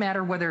 doesn't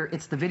matter whether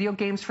it's the video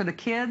games for the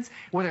kids,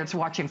 whether it's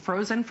watching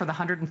Frozen for the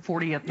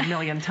 140th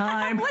million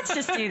time. Let's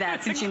just do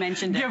that since you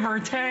mentioned it. Give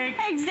or take.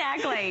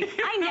 Exactly.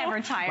 I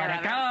never tire Let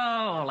it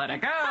go. Let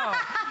it go.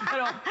 You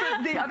know,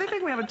 the other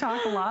thing we haven't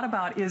talked a lot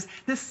about is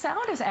the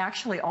sound is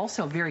actually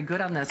also very good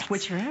on this,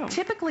 which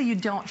typically you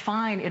don't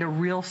find in a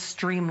real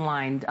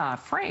streamlined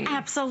frame.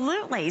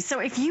 Absolutely. So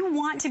if you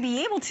want to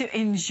be able to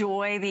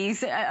enjoy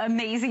these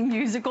amazing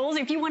musicals,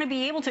 if you want to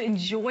be able to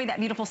enjoy that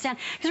beautiful sound,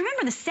 because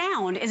remember, the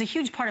sound is a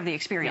huge part of the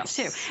experience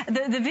too.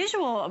 The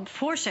visual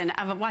portion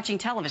of watching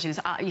television is,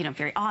 you know,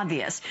 very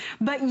obvious,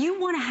 but you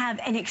want to have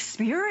an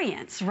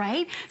experience,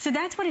 right? So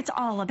that's what it's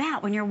all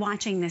about when you're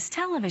watching this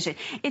television.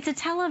 It's a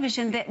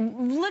television that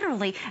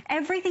literally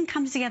everything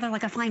comes together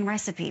like a fine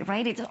recipe,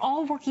 right? It's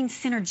all working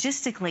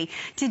synergistically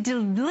to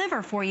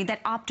deliver for you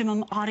that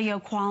optimum audio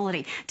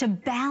quality, to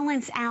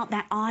balance out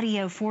that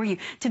audio for you,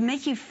 to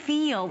make you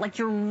feel like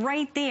you're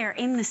right there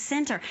in the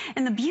center.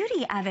 And the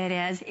beauty of it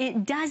is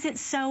it does it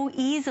so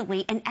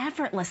easily and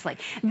effortlessly.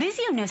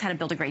 VIZIO knows how to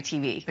build a great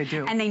TV. They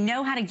do. And they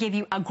know how to give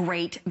you a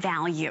great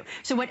value.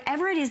 So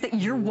whatever it is that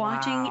you're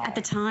watching at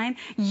the time,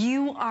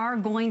 you are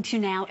going to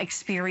now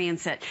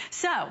experience it.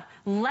 So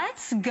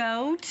let's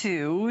go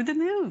to the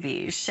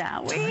movies,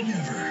 shall we? You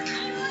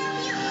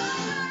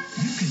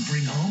can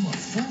bring home a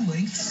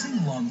full-length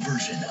sing-along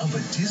version of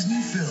a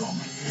Disney film.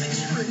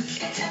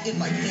 Drink in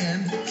my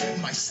hand,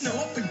 my snow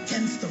up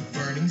against the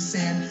burning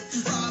sand,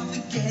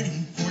 probably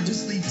getting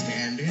gorgeously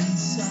tanned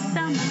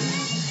inside.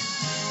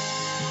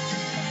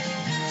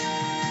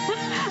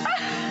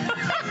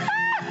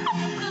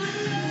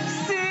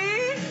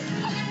 See?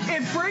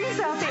 It brings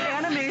out the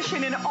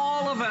animation in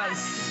all of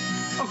us.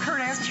 Oh,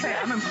 Kurt, I have to say,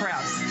 I'm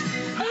impressed.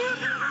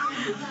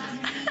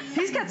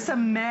 He's got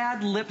some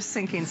mad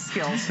lip-syncing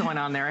skills going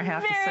on there, I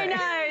have to say. Very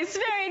nice,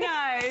 very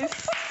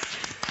nice.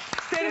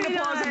 Standing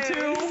applause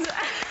too.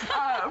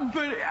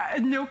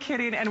 But no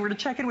kidding, and we're going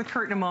to check in with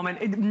Kurt in a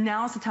moment.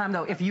 Now's the time,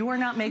 though. If you are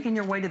not making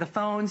your way to the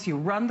phones, you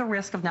run the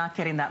risk of not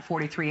getting that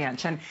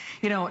 43-inch. And,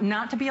 you know,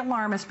 not to be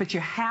alarmist, but you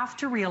have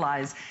to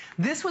realize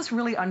this was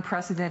really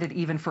unprecedented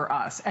even for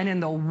us. And in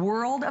the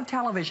world of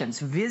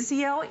televisions,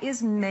 VIZIO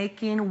is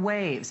making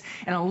waves.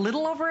 In a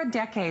little over a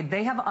decade,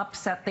 they have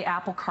upset the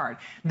apple cart.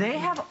 They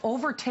have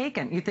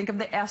overtaken, you think of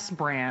the S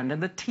brand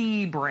and the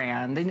T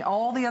brand and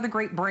all the other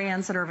great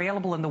brands that are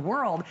available in the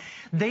world.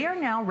 They are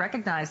now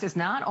recognized as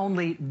not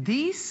only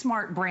the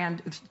smart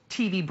brand,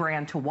 TV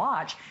brand to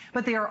watch,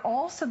 but they are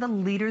also the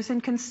leaders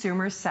in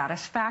consumer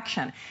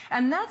satisfaction.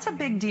 And that's a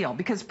big deal,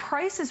 because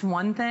price is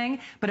one thing,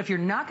 but if you're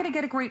not going to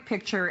get a great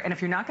picture and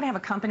if you're not going to have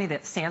a company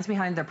that stands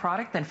behind their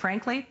product, then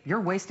frankly,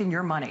 you're wasting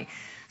your money.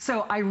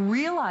 So I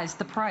realize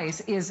the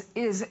price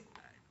is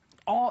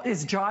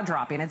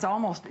jaw-dropping. It's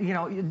almost, you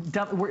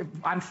know,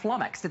 I'm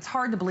flummoxed. It's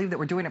hard to believe that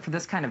we're doing it for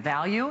this kind of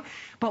value.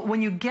 But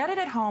when you get it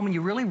at home and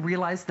you really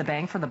realize the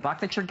bang for the buck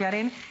that you're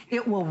getting,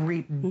 it will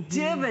reap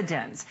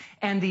dividends.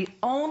 And the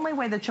only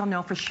way that you'll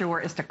know for sure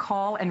is to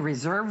call and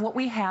reserve what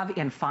we have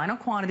in final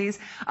quantities.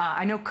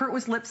 I know Kurt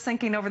was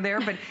lip-syncing over there,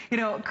 but, you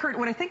know, Kurt,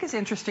 what I think is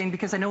interesting,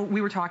 because I know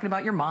we were talking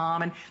about your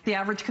mom and the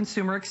average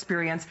consumer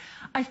experience,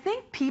 I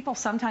think people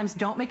sometimes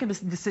don't make a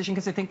decision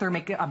because they think they're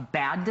making a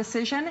bad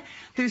decision.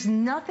 There's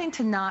nothing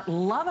to not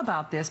love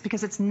about this,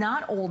 because it's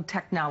not old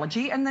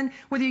technology, and then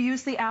whether you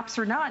use the apps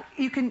or not,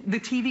 the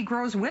TV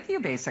grows with you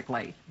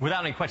basically.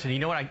 Without any question. You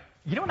know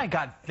what I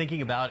got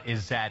thinking about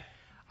is that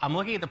I'm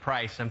looking at the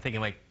price and I'm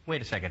thinking, like,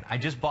 wait a second, I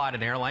just bought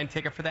an airline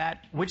ticket for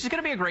that, which is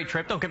going to be a great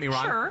trip, don't get me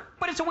wrong. Sure.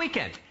 But it's a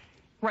weekend.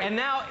 Right. And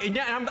now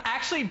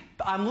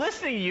I'm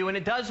listening to you, and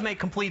it does make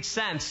complete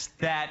sense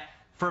that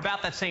for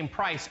about that same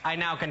price, I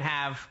now can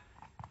have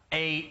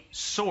a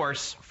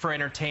source for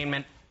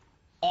entertainment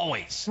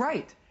always.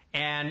 Right.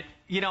 And,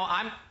 you know,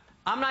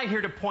 I'm not here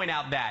to point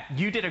out that.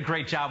 You did a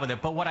great job with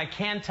it. But what I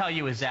can tell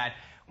you is that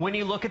when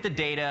you look at the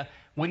data,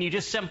 when you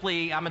just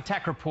simply, I'm a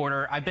tech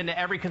reporter. I've been to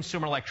every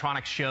consumer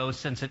electronics show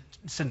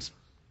since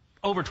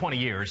over 20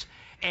 years.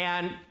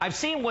 And I've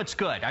seen what's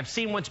good. I've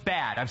seen what's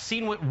bad. I've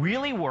seen what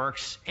really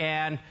works.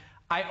 And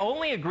I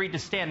only agreed to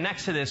stand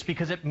next to this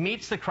because it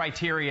meets the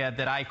criteria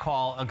that I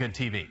call a good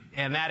TV.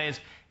 And that is,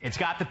 it's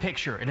got the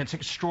picture, and it's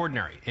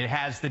extraordinary. It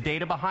has the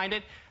data behind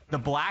it. The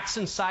blacks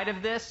inside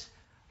of this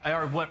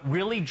are what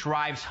really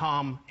drives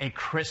home a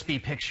crispy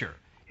picture.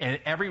 And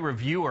every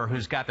reviewer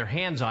who's got their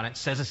hands on it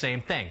says the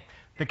same thing.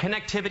 The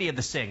connectivity of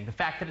the thing, the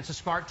fact that it's a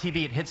smart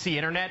TV, it hits the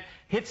internet,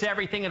 hits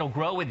everything, it'll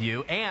grow with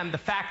you, and the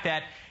fact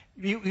that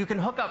you can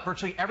hook up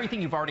virtually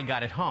everything you've already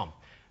got at home.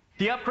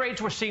 The upgrades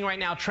we're seeing right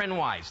now,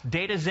 trend-wise,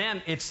 data's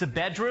in, it's the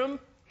bedroom,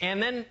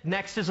 and then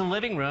next is a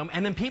living room,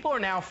 and then people are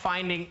now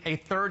finding a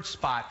third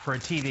spot for a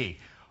TV.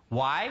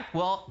 Why?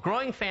 Well,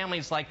 growing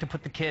families like to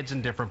put the kids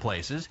in different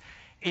places.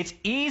 It's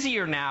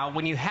easier now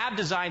when you have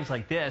designs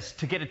like this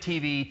to get a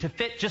TV to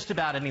fit just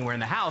about anywhere in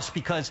the house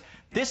because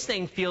this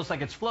thing feels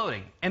like it's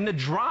floating. And the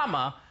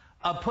drama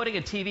of putting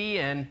a TV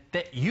in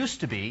that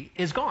used to be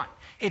is gone.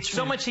 It's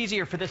so much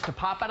easier for this to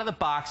pop out of the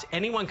box.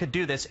 Anyone could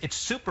do this. It's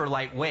super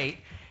lightweight.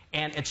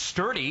 And it's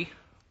sturdy,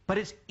 but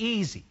it's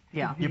easy.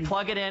 Yeah. You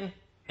plug it in,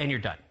 and you're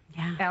done.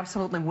 Yeah.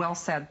 Absolutely. Well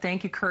said.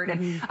 Thank you, Kurt.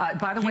 And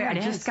by the way, I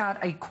just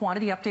got a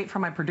quantity update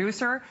from my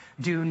producer.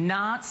 Do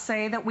not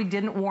say that we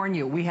didn't warn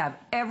you. We have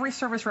every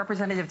service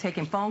representative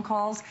taking phone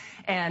calls,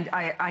 and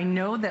I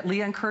know that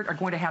Leah and Kurt are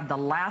going to have the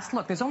last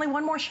look. There's only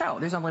one more show.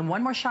 There's only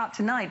one more shot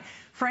tonight.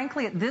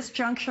 Frankly, at this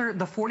juncture,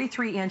 the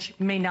 43-inch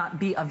may not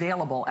be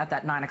available at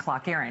that 9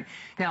 o'clock airing.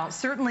 Now,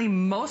 certainly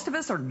most of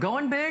us are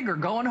going big or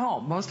going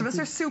home. Most of us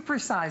are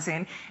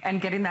supersizing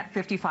and getting that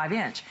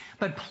 55-inch.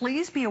 But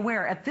please be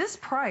aware, at this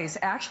price,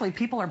 actually,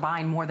 people are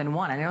buying more than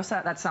one. I know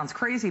that sounds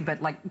crazy,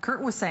 but like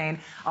Kurt was saying,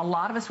 a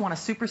lot of us want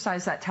to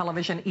supersize that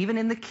television even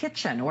in the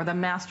kitchen or the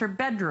master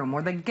bedroom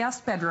or the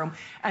guest bedroom,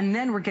 and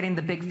then we're getting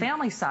the big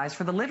family size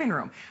for the living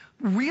room.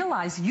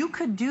 Realize you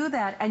could do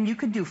that, and you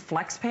could do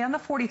flex pay on the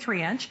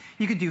 43-inch.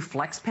 You could do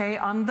flex pay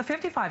on the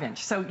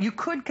 55-inch. So you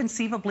could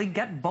conceivably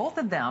get both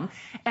of them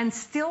and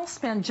still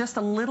spend just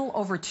a little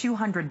over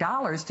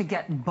 $200 to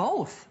get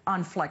both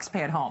on flex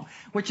pay at home,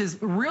 which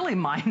is really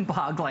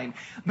mind-boggling.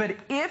 But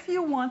if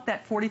you want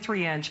that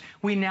 43-inch,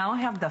 we now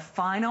have the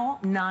final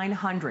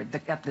 900.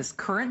 At this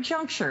current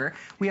juncture,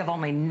 we have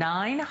only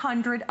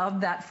 900 of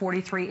that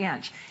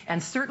 43-inch.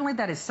 And certainly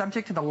that is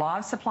subject to the law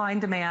of supply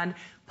and demand.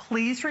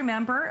 Please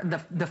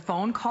remember, the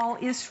phone call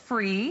is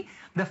free.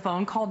 The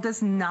phone call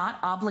does not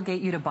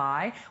obligate you to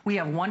buy. We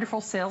have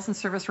wonderful sales and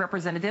service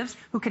representatives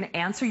who can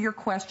answer your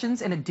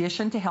questions in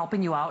addition to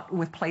helping you out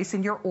with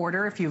placing your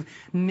order if you've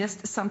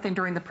missed something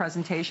during the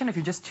presentation, if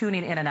you're just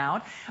tuning in and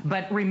out.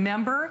 But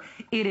remember,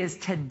 it is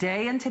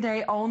today and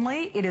today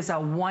only. It is a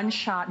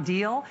one-shot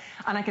deal.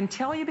 And I can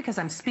tell you, because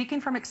I'm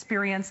speaking from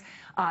experience,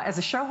 as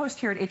a show host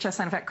here at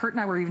HSN, in fact, Kurt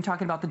and I were even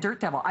talking about the Dirt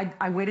Devil.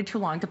 I waited too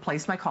long to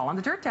place my call on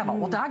the Dirt Devil.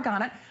 Well,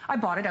 doggone it, I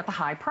bought it at the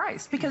high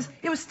price because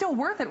it was still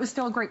worth it. It was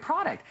still a great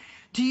product.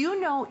 Do you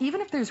know,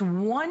 even if there's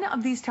one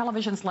of these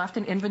televisions left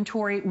in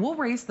inventory, we'll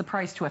raise the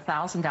price to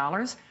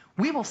 $1,000.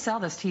 We will sell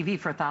this TV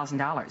for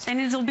 $1,000. And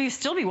it'll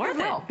still be worth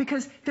it.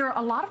 Because there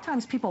are a lot of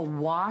times people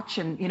watch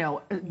and,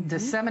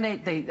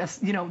 disseminate, they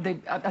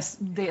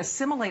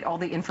assimilate all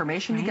the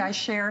information you guys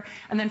share,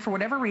 and then for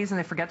whatever reason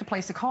they forget to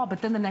place a call,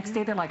 but then the next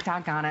day they're like,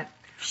 doggone it,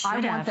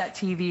 I want that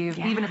TV,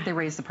 even if they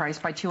raise the price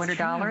by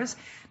 $200.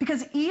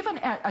 Because even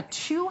at a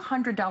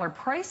 $200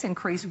 price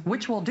increase,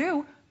 which we'll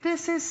do,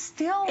 this is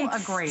still a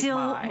great buy. It's still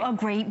a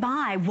great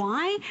buy.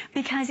 Why?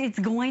 Because it's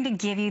going to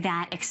give you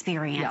that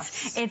experience.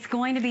 Yes. It's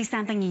going to be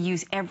something you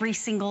use every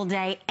single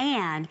day,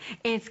 and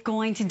it's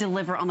going to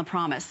deliver on the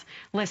promise.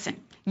 Listen,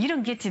 you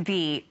don't get to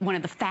be one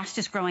of the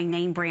fastest growing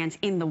name brands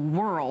in the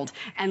world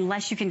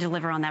unless you can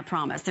deliver on that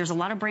promise. There's a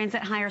lot of brands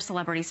that hire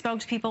celebrity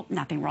spokespeople.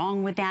 Nothing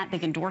wrong with that.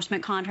 Big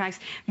endorsement contracts.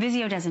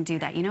 VIZIO doesn't do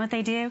that. You know what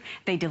they do?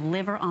 They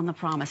deliver on the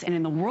promise. And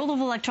in the world of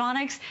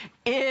electronics,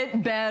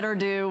 it better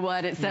do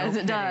what it says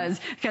it does,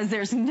 because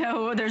there's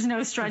no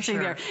stretching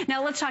there.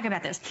 Now let's talk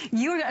about this.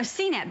 You're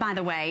CNET, by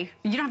the way.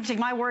 You don't have to take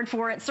my word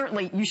for it.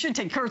 Certainly, you should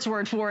take Kurt's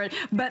word for it.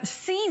 But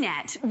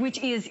CNET, which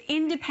is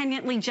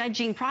independently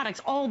judging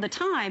products all the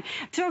time,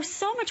 throws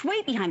so much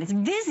weight behind this.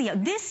 VIZIO,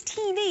 this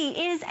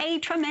TV is a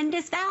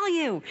tremendous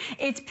value.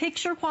 Its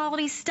picture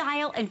quality,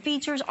 style, and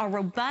features are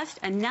robust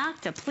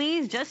enough to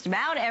please just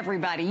about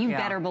everybody. You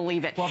better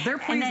believe it. Well, if they're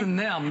pleasing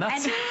them.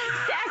 That's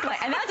exactly.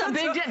 And that's a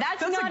big,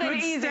 that's not an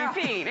easy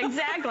feat.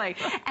 Exactly.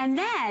 And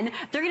then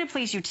they're going to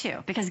please you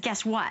too, because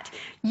guess what?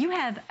 You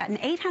have an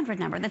 800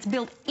 number that's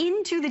built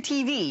into the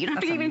TV. You don't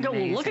have to even go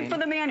looking for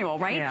the manual,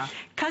 right? Yeah.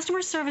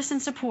 Customer service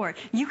and support.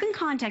 You can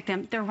contact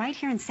them. They're right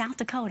here in South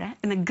Dakota,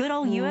 in the good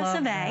old US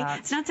of A.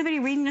 It's not somebody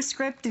reading a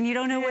script and you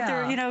don't know what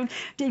they're,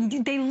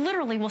 they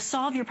literally will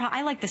solve your problem.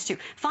 I like this too.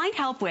 Find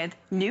help with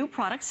new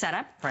product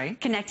setup,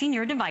 connecting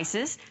your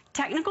devices,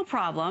 technical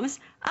problems,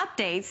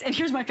 updates, and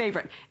here's my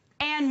favorite,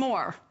 and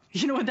more.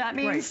 You know what that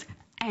means?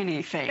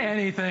 anything.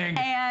 Anything.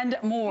 And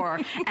more.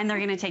 And they're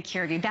going to take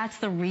care of you. That's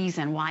the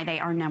reason why they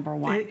are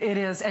 #1. It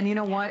is. And you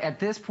know what? At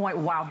this point,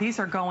 wow, these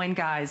are going,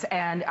 guys.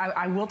 And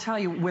I will tell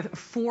you, with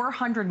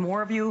 400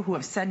 more of you who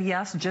have said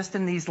yes just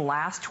in these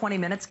last 20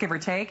 minutes, give or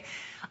take,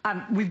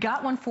 we've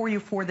got one for you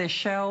for this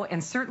show.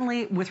 And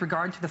certainly with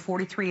regard to the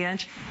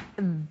 43-inch,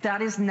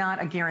 that is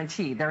not a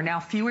guarantee. There are now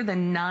fewer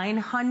than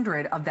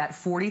 900 of that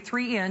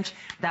 43-inch.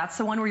 That's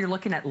the one where you're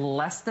looking at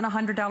less than a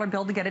 $100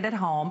 bill to get it at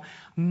home.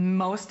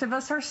 Most of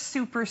us are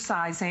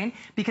supersizing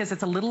because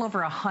it's a little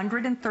over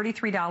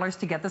 $133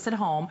 to get this at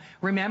home.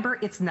 Remember,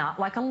 it's not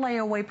like a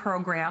layaway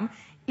program.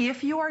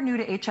 If you are new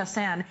to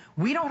HSN,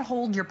 we don't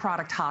hold your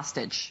product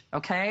hostage,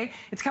 okay?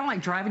 It's kind of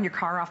like driving your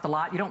car off the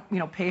lot. You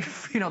don't, pay,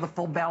 the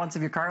full balance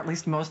of your car. At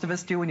least most of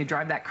us do when you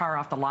drive that car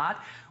off the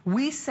lot.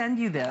 We send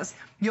you this.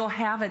 You'll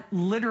have it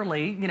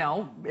literally,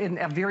 in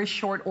a very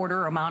short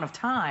order amount of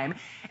time.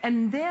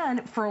 And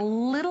then for a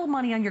little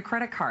money on your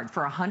credit card,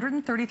 for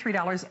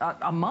 $133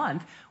 a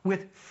month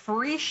with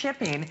free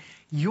shipping,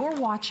 you're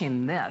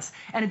watching this,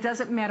 and it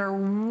doesn't matter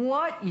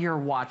what you're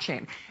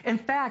watching. In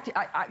fact,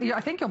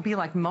 I think you'll be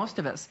like most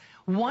of us.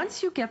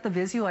 Once you get the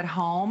VIZIO at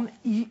home,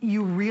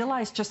 you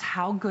realize just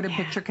how good a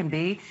picture can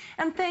be.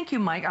 And thank you,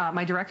 Mike.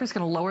 My director's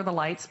going to lower the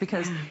lights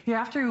because you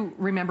have to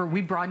remember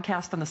we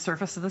broadcast on the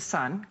surface of the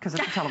sun because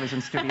it's a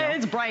television studio.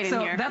 It's bright in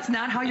here. So that's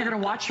not how you're going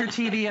to watch your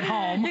TV at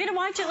home. You're going to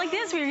watch it like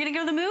this when you're going to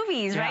go to the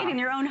movies, right? In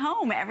your own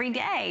home every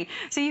day.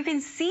 So you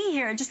can see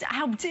here just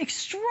how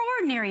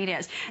extraordinary it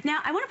is. Now,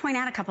 I want to point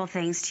out a couple of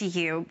things to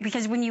you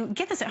because when you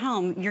get this at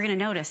home, you're going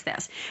to notice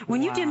this.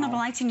 When you dim the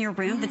lights in your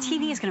room, the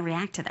TV is going to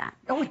react to that.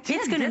 Oh, it did,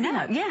 it's going to know.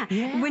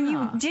 Yeah. When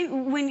you do,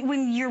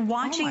 when you're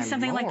watching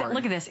something like that,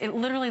 look at this. It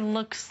literally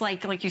looks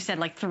like you said,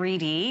 like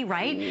 3D,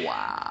 right?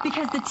 Wow.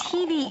 Because the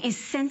TV is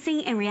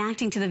sensing and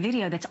reacting to the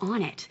video that's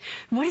on it.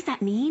 What does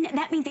that mean?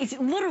 That means it's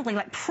literally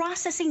like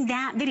processing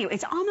that video.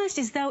 It's almost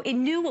as though it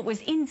knew what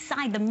was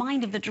inside the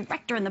mind of the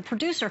director and the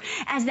producer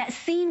as that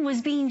scene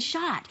was being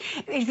shot.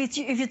 If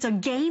it's a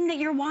game that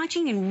you're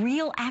watching in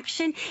real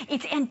action,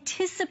 it's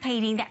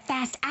anticipating that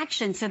fast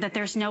action so that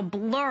there's no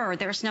blur,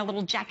 there's no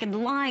little jagged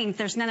lines,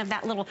 there's none of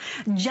that little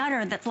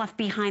judder that's left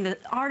behind, the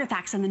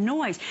artifacts and the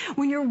noise.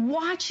 When you're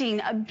watching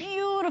a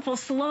beautiful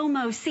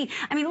slow-mo scene,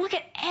 I mean, look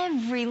at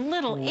every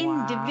little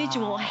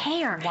individual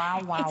hair.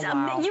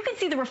 Wow. You can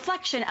see the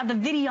reflection of the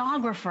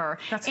videographer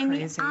in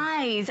the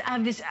eyes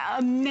of this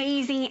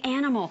amazing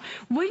animal.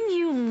 Wouldn't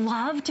you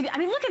love to be, I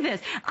mean, look at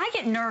this. I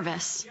get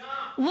nervous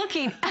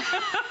looking.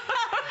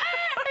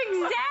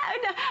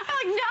 Exactly. I'm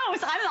like, no,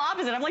 so I'm the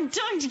opposite. I'm like,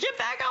 Doug, get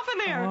back off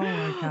of there. Oh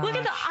my gosh. Look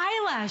at the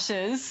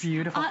eyelashes.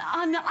 Beautiful.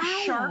 On the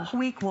owl. Shark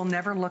Week will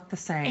never look the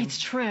same. It's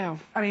true.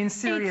 I mean,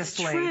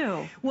 seriously. It's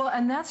true. Well,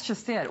 and that's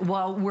just it.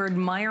 While we're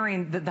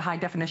admiring the high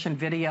definition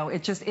video,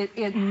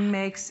 it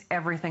makes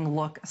everything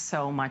look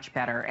so much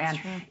better. And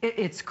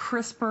it's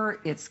crisper,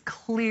 it's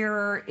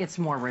clearer, it's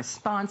more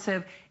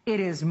responsive. It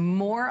is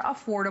more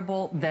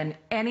affordable than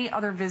any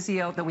other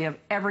VIZIO that we have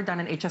ever done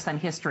in HSN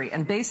history.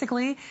 And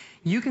basically,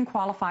 you can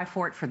qualify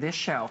for it for this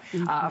show.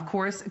 Of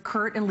course,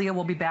 Kurt and Leah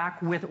will be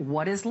back with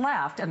what is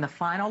left and the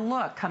final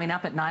look coming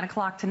up at 9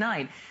 o'clock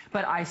tonight.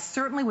 But I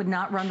certainly would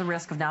not run the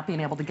risk of not being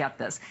able to get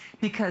this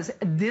because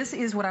this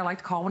is what I like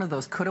to call one of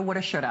those coulda,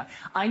 woulda, shoulda.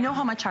 I know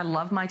how much I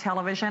love my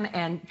television,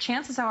 and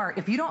chances are,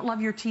 if you don't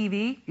love your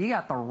TV, you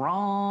got the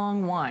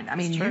wrong one. I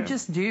mean, you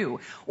just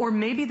do. Or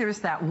maybe there's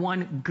that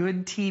one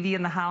good TV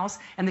in the house,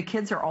 and the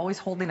kids are always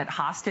holding it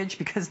hostage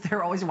because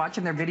they're always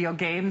watching their video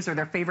games or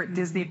their favorite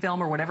Disney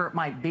film or whatever it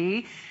might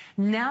be.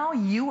 Now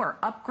you are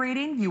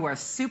upgrading, you are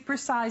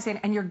supersizing,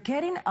 and you're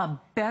getting a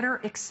better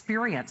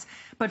experience.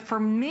 But for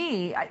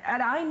me,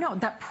 I know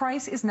that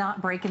price is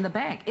not breaking the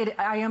bank.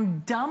 I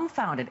am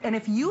dumbfounded. And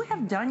if you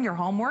have done your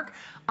homework,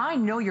 I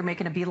know you're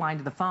making a beeline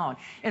to the phone.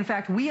 In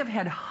fact, we have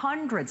had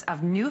hundreds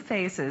of new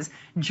faces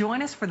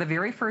join us for the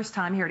very first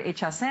time here at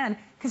HSN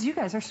because you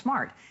guys are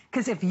smart.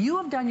 Because if you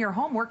have done your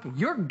homework,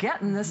 you're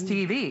getting this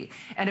TV.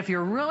 And if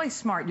you're really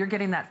smart, you're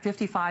getting that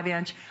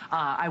 55-inch.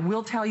 I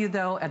will tell you,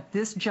 though, at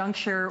this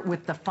juncture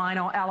with the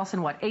final,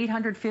 Allison, what,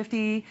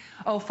 850?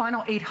 Oh,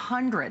 final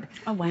 800.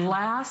 Oh, wow.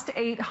 Last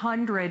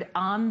 800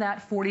 on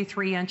that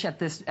 43-inch at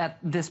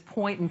this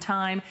point in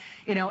time.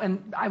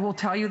 And I will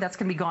tell you that's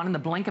going to be gone in the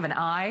blink of an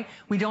eye.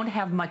 We don't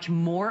have much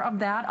more of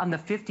that on the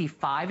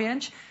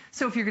 55-inch.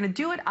 So if you're going to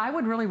do it, I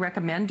would really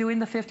recommend doing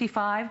the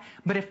 55.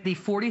 But if the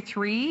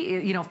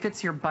 43,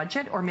 fits your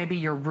budget or maybe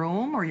your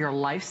room or your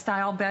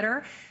lifestyle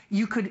better,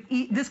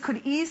 this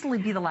could easily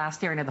be the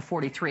last airing of the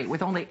 43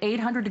 with only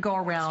 800 to go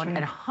around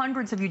and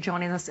hundreds of you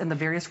joining us in the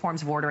various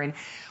forms of ordering.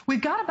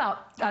 We've got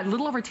about a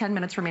little over 10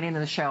 minutes remaining in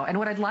the show. And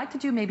what I'd like to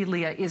do maybe,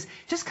 Leah, is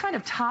just kind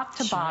of top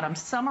to bottom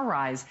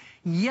summarize.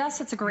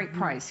 Yes, it's a great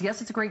price. Yes,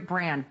 it's a great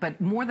brand.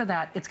 But more than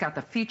that, it's got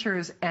the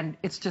features and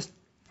it's just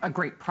a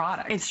great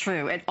product. It's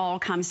true. It all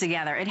comes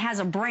together. It has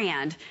a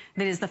brand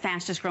that is the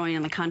fastest growing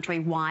in the country.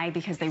 Why?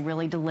 Because they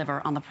really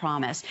deliver on the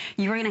promise.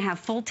 You're going to have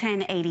full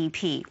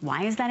 1080p.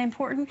 Why is that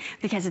important?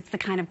 Because it's the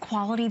kind of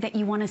quality that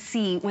you want to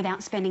see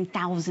without spending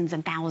thousands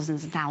and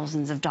thousands and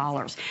thousands of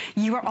dollars.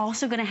 You are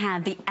also going to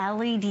have the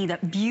LED, the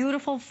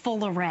beautiful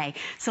full array.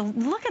 So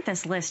look at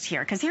this list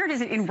here, because here it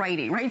is in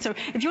writing, right? So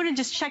if you want to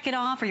just check it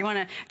off, or you want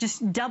to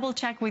just double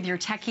check with your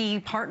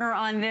techie partner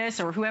on this,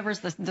 or whoever's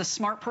the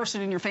smart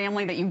person in your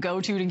family that you go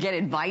to get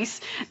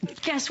advice,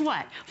 guess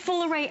what?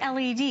 Full array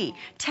LED,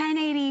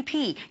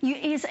 1080p.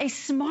 Is a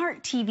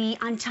smart TV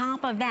on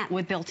top of that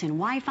with built-in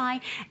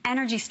Wi-Fi,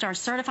 Energy Star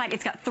certified.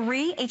 It's got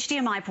 3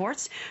 HDMI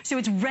ports, so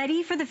it's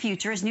ready for the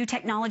future as new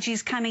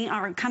technologies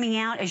are coming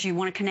out, as you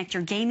want to connect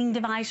your gaming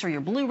device or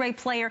your Blu-ray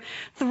player.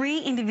 3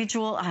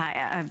 individual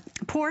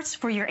ports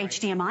for your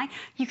HDMI.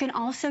 You can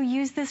also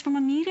use this from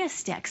a media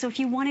stick. So if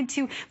you wanted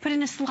to put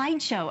in a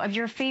slideshow of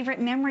your favorite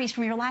memories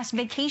from your last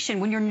vacation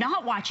when you're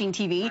not watching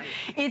TV,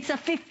 it's a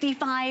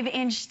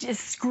 55-inch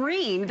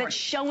screen that's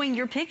showing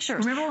your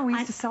pictures. Remember when we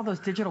used to sell those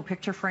digital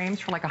picture frames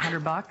for like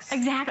 $100?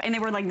 Exactly, and they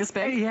were like this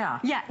big. Yeah.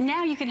 Yeah,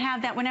 now you can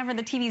have that whenever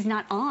the TV's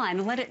not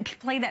on. Let it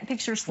play that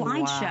picture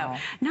slideshow. Wow.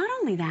 Not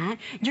only that,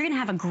 you're going to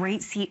have a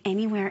great seat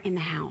anywhere in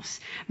the house.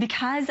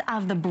 Because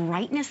of the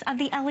brightness of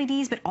the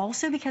LEDs, but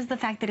also because of the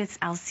fact that it's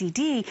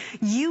LCD,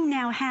 you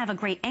now have a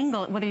great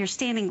angle, whether you're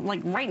standing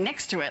like right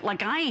next to it,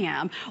 like I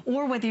am,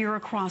 or whether you're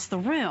across the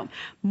room.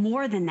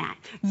 More than that,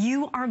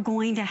 you are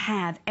going to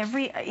have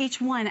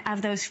each one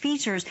of those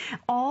features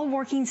all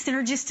working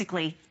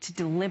synergistically to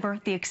deliver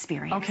the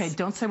experience. Okay,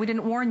 don't say we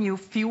didn't warn you.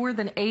 Fewer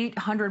than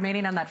 800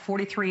 remaining on that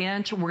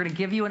 43-inch. We're going to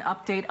give you an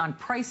update on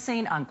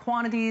pricing, on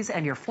quantities,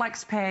 and your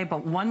flex pay.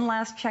 But one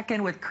last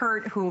check-in with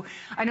Kurt, who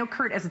I know,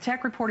 Kurt, as a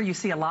tech reporter, you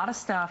see a lot of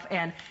stuff,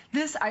 and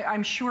this,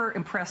 I'm sure,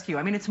 impressed you.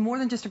 I mean, it's more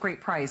than just a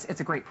great price.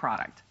 It's a great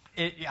product.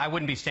 I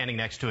wouldn't be standing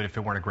next to it if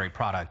it weren't a great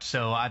product.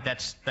 So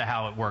that's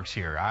how it works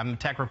here. I'm a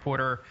tech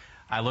reporter.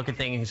 I look at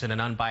things in an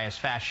unbiased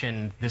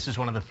fashion. This is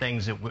one of the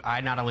things that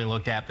I not only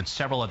looked at, but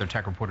several other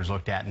tech reporters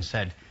looked at and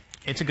said,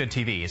 it's a good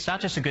TV. It's not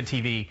just a good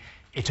TV.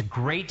 It's a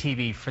great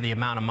TV for the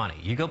amount of money.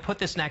 You go put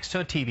this next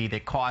to a TV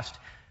that cost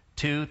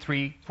 $2,000,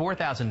 $3,000,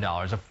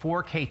 $4,000, a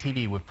 4K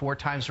TV with 4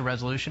 times the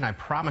resolution. I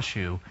promise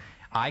you,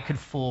 I could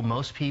fool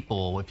most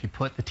people if you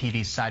put the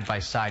TVs side by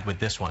side with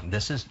this one.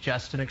 This is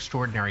just an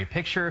extraordinary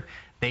picture.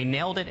 They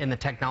nailed it in the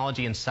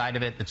technology inside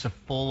of it. It's a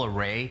full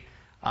array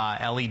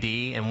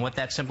LED, and what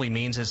that simply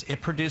means is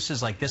it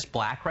produces like this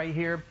black right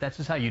here. That's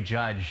just how you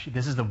judge.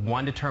 This is the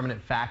one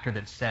determinant factor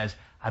that says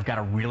I've got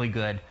a really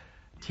good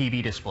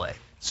TV display.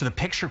 So the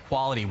picture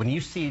quality, when you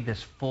see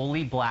this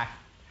fully black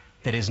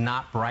that is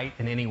not bright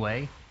in any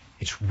way,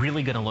 it's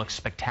really going to look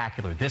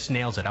spectacular. This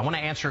nails it. I want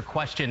to answer a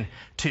question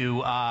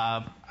to,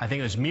 I think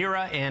it was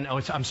Mira and,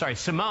 I'm sorry,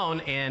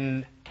 Simone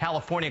in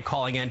California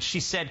calling in.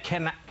 She said,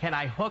 can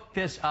I hook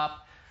this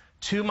up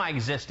to my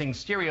existing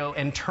stereo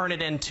and turn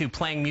it into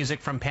playing music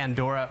from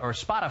Pandora or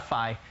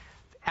Spotify?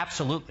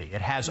 Absolutely.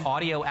 It has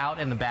audio out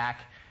in the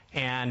back,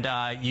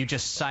 and you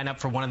just sign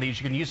up for one of these.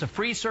 You can use the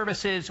free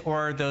services,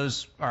 or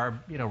those are,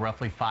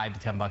 roughly $5 to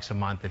 $10 a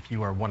month if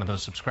you are one of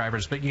those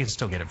subscribers, but you can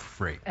still get it for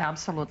free.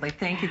 Absolutely.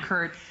 Thank you,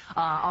 Kurt.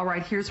 All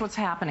right, here's what's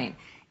happening.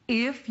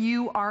 If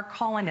you are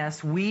calling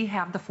us, we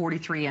have the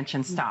 43-inch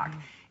in stock.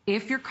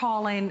 If you're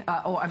calling,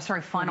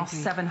 Final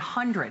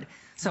 700.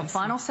 So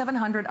Final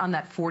 700 on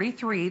that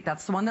 43,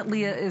 that's the one that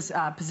Leah is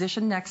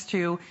positioned next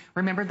to.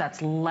 Remember,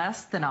 that's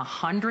less than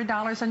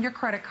 $100 on your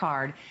credit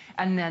card.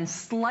 And then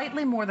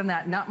slightly more than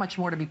that, not much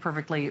more to be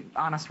perfectly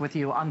honest with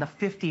you, on the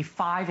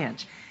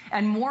 55-inch.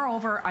 And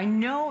moreover, I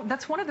know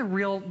that's one of the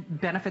real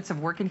benefits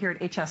of working here at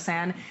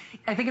HSN.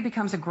 I think it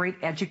becomes a great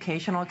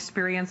educational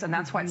experience, and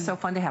that's why it's so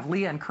fun to have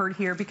Leah and Kurt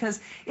here,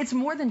 because it's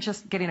more than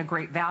just getting a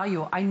great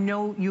value. I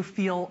know you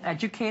feel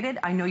educated.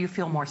 I know you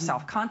feel more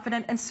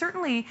self-confident, and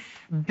certainly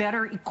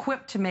better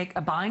equipped to make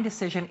a buying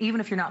decision, even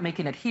if you're not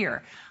making it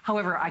here.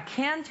 However, I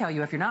can tell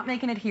you, if you're not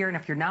making it here and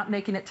if you're not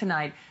making it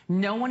tonight,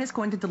 no one is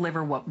going to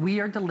deliver what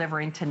we are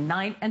delivering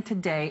tonight and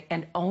today,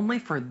 and only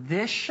for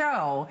this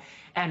show.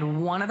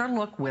 And one other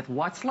look with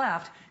what's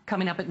left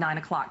coming up at 9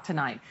 o'clock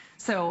tonight.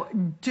 So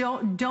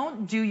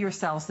don't do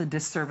yourselves the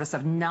disservice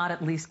of not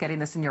at least getting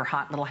this in your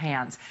hot little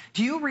hands.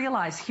 Do you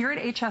realize here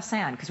at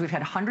HSN, because we've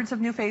had hundreds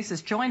of new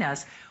faces join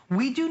us,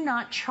 we do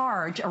not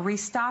charge a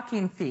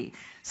restocking fee.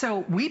 So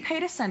we pay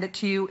to send it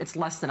to you. It's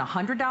less than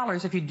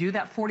 $100 if you do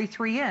that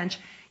 43-inch.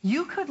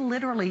 You could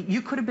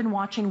have been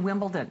watching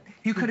Wimbledon.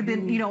 You could have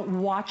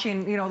been,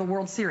 watching, the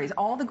World Series.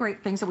 All the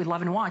great things that we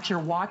love and watch. You're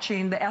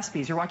watching the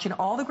ESPYs. You're watching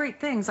all the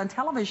great things on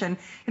television,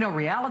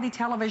 reality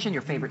television,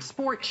 your favorite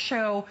sports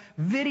show,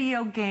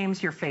 video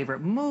games, your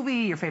favorite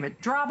movie, your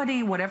favorite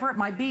dramedy, whatever it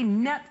might be,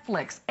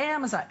 Netflix,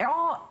 Amazon,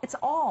 it's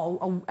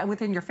all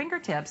within your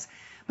fingertips.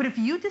 But if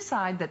you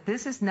decide that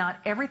this is not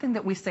everything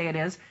that we say it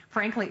is,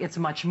 frankly, it's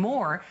much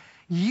more,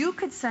 you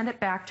could send it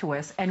back to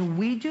us and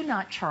we do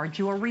not charge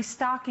you a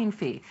restocking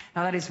fee.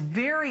 Now that is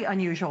very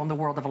unusual in the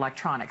world of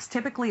electronics.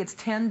 Typically it's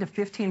 10 to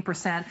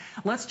 15%.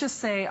 Let's just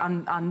say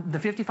on the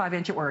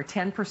 55-inch or a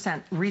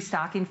 10%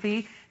 restocking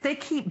fee, they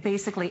keep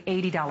basically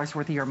 $80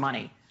 worth of your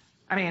money.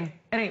 I mean,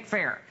 it ain't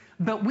fair.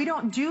 But we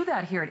don't do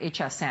that here at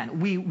HSN.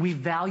 We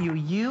value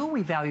you,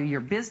 we value your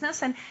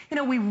business, and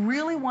we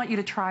really want you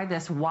to try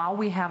this while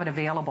we have it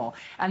available.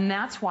 And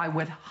that's why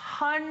with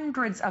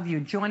hundreds of you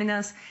joining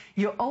us,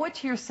 you owe it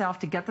to yourself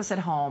to get this at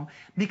home,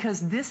 because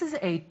this is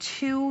a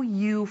to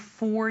you,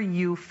 for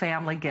you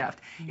family gift.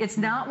 It's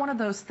not one of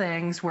those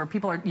things where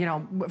people are,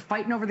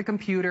 fighting over the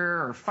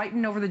computer or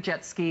fighting over the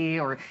jet ski,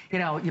 or,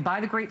 you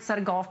buy the great set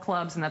of golf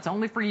clubs and that's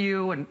only for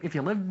you. And if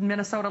you live in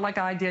Minnesota like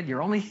I did,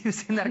 you're only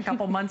using that a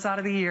couple months out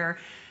of the year.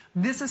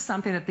 This is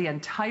something that the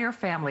entire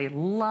family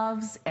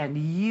loves and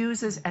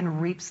uses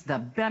and reaps the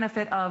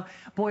benefit of.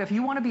 Boy, if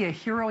you want to be a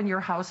hero in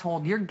your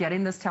household, you're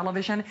getting this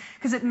television,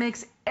 because it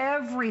makes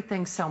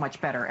everything so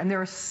much better. And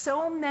there are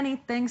so many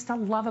things to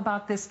love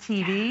about this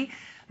TV.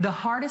 The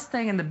hardest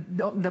thing and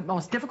the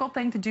most difficult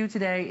thing to do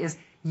today is,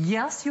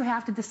 yes, you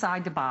have to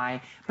decide to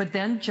buy, but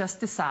then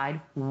just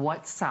decide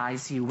what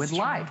size you would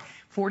like.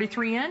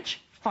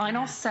 43-inch?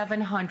 Final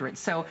 700.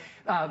 So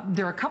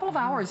there are a couple of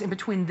hours in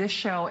between this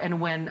show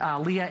and when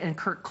Leah and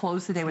Kurt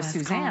close the day with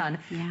Suzanne.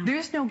 Yeah.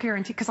 There's no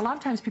guarantee, because a lot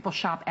of times people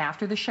shop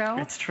after the show.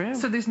 That's true.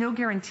 So there's no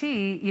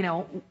guarantee,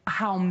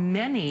 how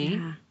many.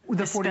 Yeah.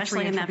 The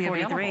Especially in that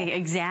 43, available.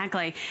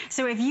 Exactly.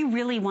 So if you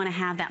really want to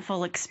have that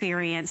full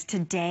experience,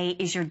 today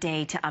is your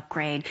day to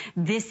upgrade.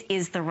 This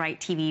is the right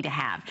TV to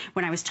have.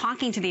 When I was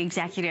talking to the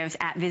executives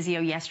at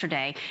VIZIO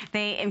yesterday,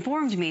 they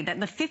informed me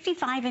that the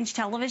 55-inch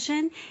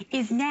television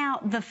is now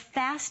the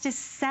fastest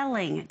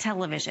selling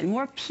television.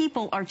 More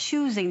people are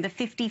choosing the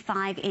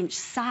 55-inch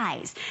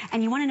size.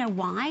 And you want to know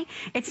why?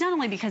 It's not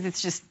only because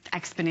it's just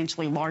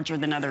exponentially larger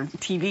than other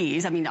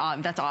TVs. I mean,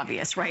 that's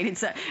obvious, right?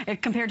 It's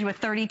compared to a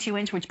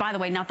 32-inch, which, by the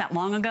way, not that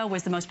long ago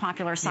was the most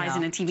popular size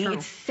in a TV. True.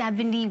 It's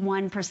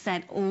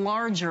 71%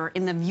 larger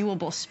in the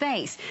viewable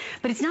space.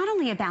 But it's not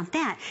only about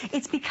that.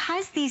 It's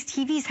because these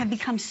TVs have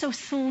become so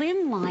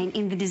slimline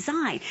in the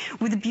design.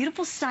 With the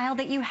beautiful style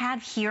that you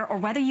have here, or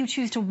whether you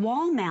choose to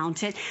wall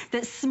mount it,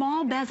 the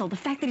small bezel, the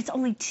fact that it's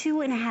only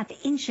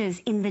 2.5 inches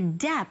in the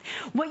depth,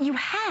 what you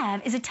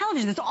have is a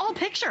television that's all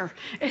picture.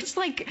 It's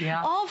like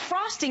all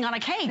frosting on a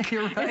cake.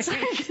 You're right. It's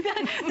like,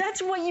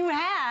 that's what you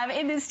have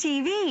in this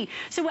TV.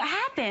 So what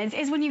happens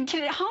is when you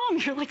get it home,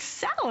 you're like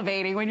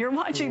salivating when you're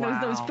watching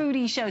those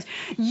foodie shows.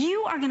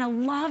 You are going to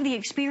love the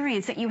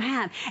experience that you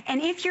have.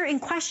 And if you're in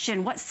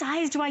question, what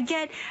size do I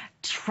get?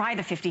 Try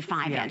the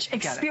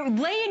 55-inch.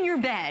 Lay in your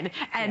bed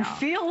and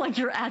feel like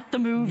you're at the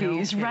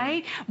movies,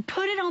 right?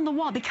 Put it on the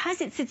wall.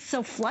 Because it sits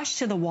so flush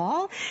to the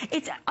wall,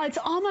 it's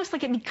almost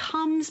like it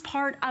becomes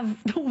part of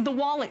the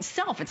wall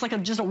itself. It's like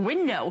just a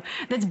window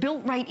that's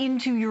built right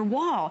into your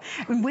wall.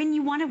 When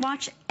you want to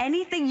watch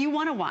anything you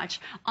want to watch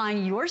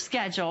on your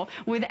schedule,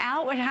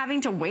 without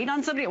having to wait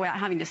on somebody, without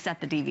having to set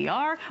the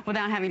DVR,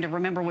 without having to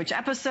remember which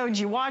episodes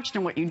you watched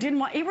and what you didn't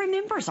watch, it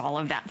remembers all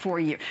of that for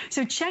you.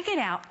 So check it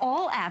out.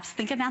 All apps,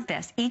 think about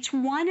this. Each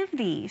one of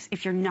these,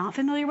 if you're not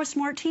familiar with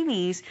smart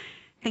TVs,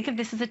 think of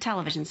this as a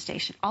television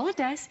station. All it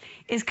does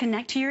is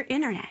connect to your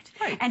internet.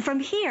 Right. And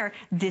from here,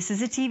 this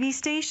is a TV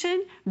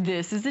station,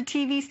 this is a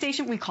TV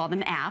station. We call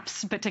them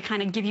apps, but to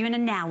kind of give you an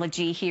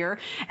analogy here.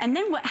 And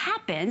then what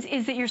happens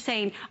is that you're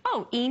saying,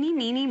 oh, eeny,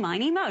 meeny,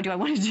 miny, mo. Do I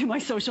want to do my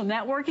social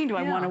networking? Do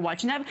I want to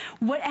watch Netflix?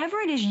 Whatever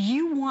it is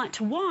you want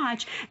to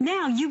watch,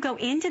 now you go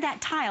into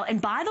that tile.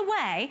 And by the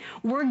way,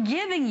 we're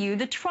giving you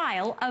the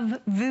trial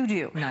of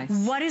VIZIO. Nice.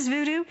 What is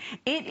VIZIO?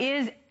 It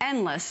is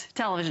endless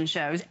television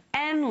shows,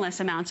 endless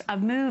amounts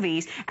of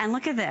movies. And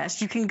look at this.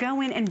 You can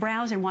go in and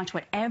browse and watch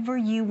whatever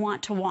you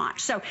want to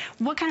watch. So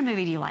what kind of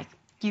movie do you like?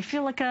 You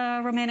feel like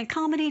a romantic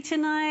comedy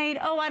tonight?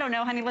 Oh, I don't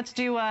know, honey, let's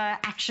do a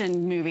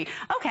action movie.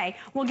 Okay,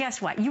 well, guess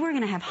what? You are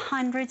going to have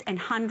hundreds and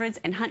hundreds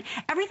and hundreds,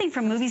 everything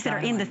from movies that are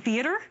in the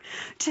theater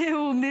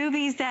to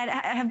movies that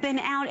have been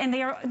out, and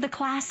they are the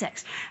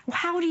classics.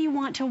 How do you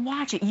want to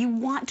watch it? You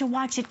want to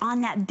watch it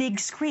on that big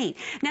screen.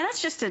 Now,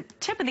 that's just a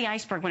tip of the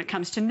iceberg when it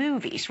comes to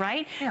movies,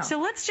 right? Yeah. So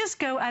let's just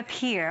go up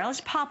here.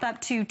 Let's pop up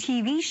to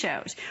TV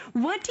shows.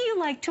 What do you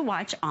like to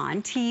watch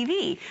on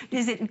TV?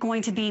 Is it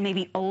going to be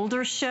maybe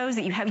older shows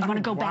that you want to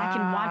go back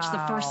and watch the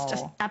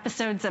first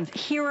episodes of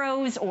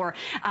Heroes or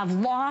of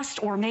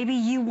Lost, or maybe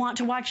you want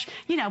to watch,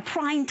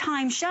 prime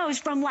time shows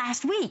from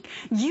last week.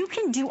 You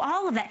can do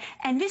all of that.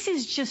 And this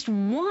is just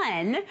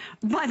one,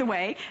 by the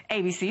way,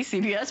 ABC,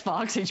 CBS,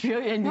 Fox,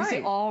 HBO,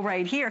 NBC, all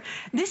right here.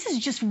 This is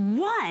just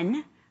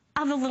one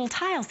of the little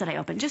tiles that I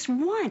opened. Just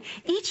one.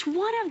 Each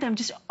one of them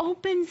just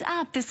opens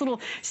up this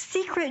little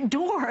secret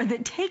door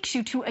that takes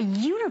you to a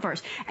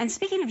universe. And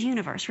speaking of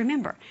universe,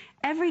 remember,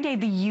 every day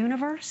the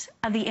universe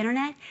of the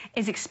internet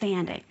is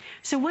expanding.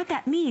 So what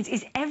that means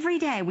is every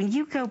day when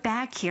you go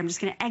back here, I'm just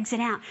going to exit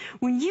out,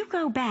 when you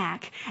go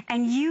back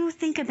and you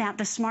think about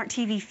the smart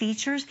TV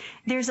features,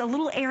 there's a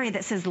little area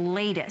that says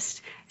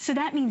latest. So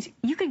that means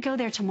you could go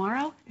there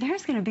tomorrow.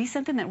 There's going to be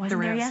something that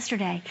wasn't there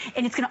yesterday.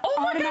 And it's going to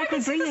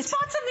automatically bring the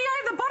spots in the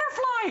eye of the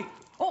butterfly.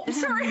 Oh,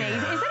 sorry. Amazing.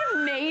 Is that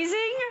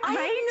amazing? I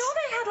didn't know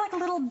they had like a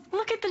little...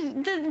 Look at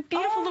the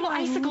beautiful little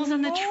icicles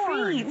on the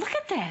tree. Look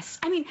at this.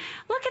 I mean,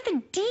 look at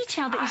the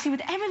detail that you see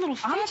with every little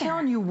feather. I'm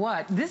telling you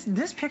what,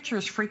 this picture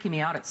is freaking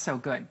me out. It's so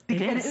good.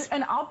 It is.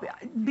 And I'll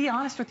be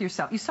honest with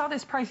yourself. You saw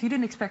this price. You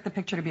didn't expect the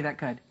picture to be that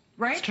good,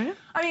 right? It's true.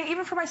 I mean,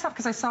 even for myself,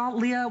 because I saw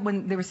Leah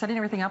when they were setting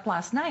everything up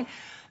last night,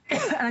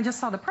 and I just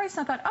saw the price,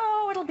 and I thought,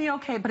 oh, it'll be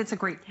okay, but it's a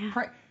great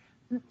price.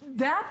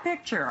 That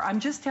picture, I'm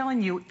just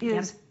telling you,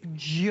 is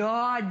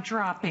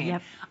jaw-dropping.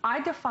 Yep. I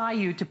defy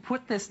you to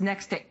put this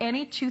next to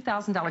any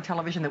 $2,000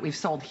 television that we've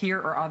sold here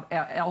or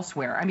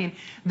elsewhere. I mean,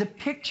 the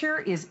picture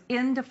is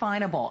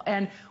indefinable.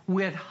 And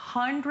with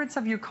hundreds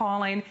of you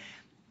calling,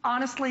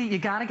 honestly, you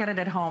got to get it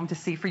at home to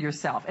see for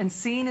yourself. And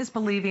seeing is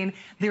believing.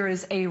 There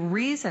is a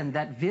reason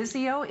that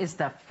VIZIO is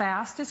the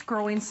fastest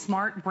growing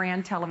smart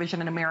brand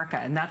television in America.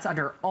 And that's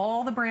under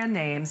all the brand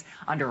names,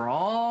 under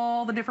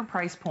all the different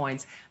price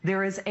points.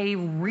 There is a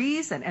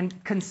reason,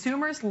 and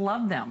consumers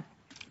love them.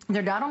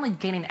 They're not only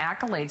gaining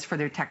accolades for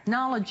their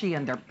technology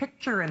and their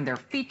picture and their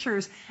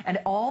features and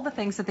all the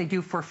things that they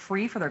do for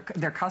free for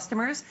their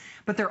customers,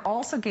 but they're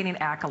also gaining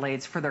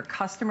accolades for their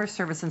customer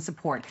service and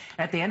support.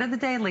 At the end of the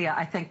day, Leah,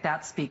 I think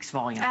that speaks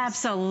volumes.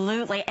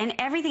 Absolutely. And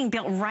everything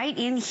built right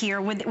in here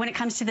when it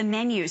comes to the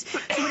menus. So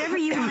whatever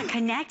you want to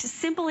connect,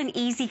 simple and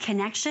easy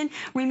connection.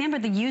 Remember,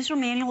 the user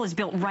manual is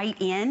built right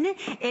in.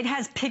 It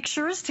has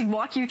pictures to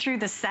walk you through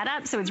the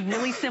setup, so it's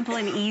really simple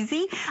and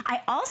easy.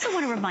 I also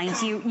want to remind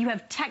you, you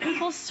have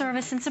technical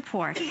service and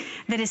support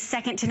that is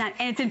second to none,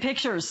 and it's in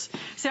pictures.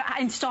 So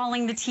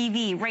installing the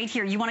TV right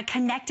here. You want to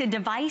connect a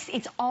device,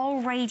 it's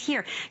all right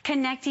here.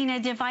 Connecting a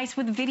device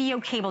with video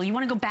cable. You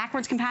want to go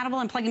backwards compatible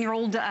and plug in your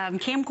old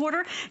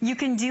camcorder, you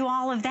can do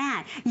all of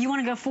that. You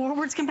want to go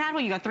forwards compatible,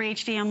 you got 3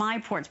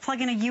 HDMI ports.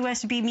 Plug in a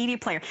USB media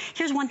player.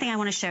 Here's one thing I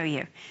want to show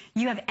you.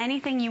 You have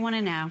anything you want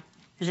to know,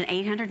 there's an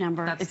 800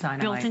 number. That's it's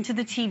dynamite. built into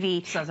the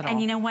TV. Says it all.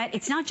 And you know what?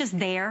 It's not just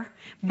there,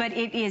 but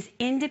it is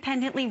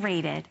independently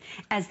rated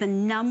as the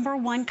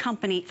 #1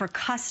 company for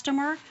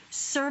customer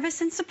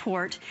service and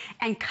support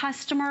and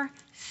customer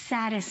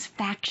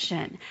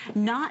satisfaction.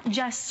 Not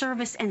just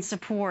service and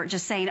support,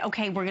 just saying,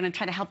 okay, we're going to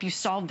try to help you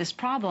solve this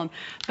problem,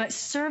 but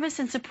service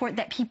and support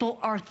that people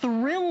are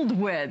thrilled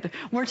with.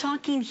 We're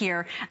talking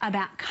here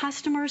about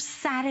customer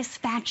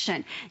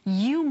satisfaction.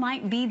 You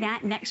might be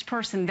that next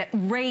person that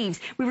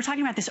raves. We were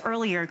talking about this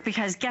earlier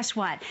because guess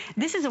what?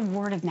 This is a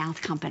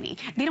word-of-mouth company.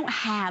 They don't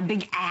have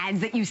big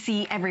ads that you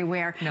see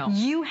everywhere. No.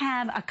 You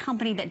have a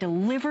company that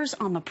delivers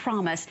on the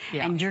promise,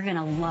 and you're going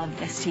to love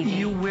this TV.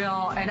 You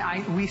will,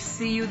 and we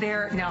see you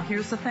there. Now,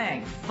 here's the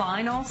thing.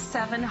 Final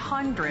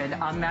 700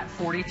 on that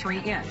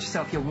 43-inch.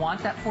 So if you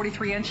want that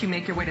 43-inch, you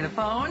make your way to the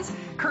phones.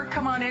 Kurt,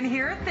 come on in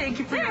here. Thank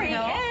you for your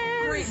help.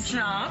 Great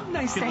job.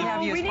 Nice to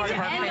have you as part of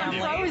our family.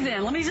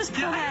 Frozen. Let me just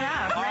pull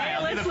that up. All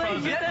right, let's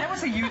that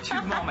was a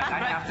YouTube moment, I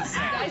have to say.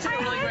 You guys did a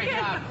really great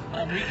job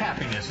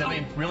recapping this. I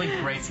mean, really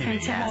great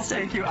TV. Well,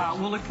 thank you.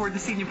 We'll look forward to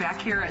seeing you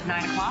back here at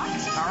 9 o'clock.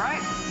 All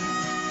right.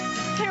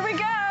 Here we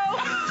go.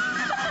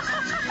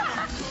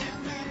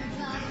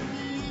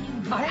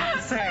 I have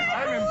to say,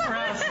 I'm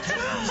impressed.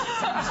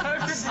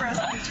 I'm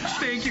impressed.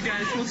 Thank you,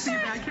 guys. We'll see you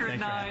back here at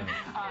 9.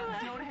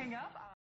 Don't hang up.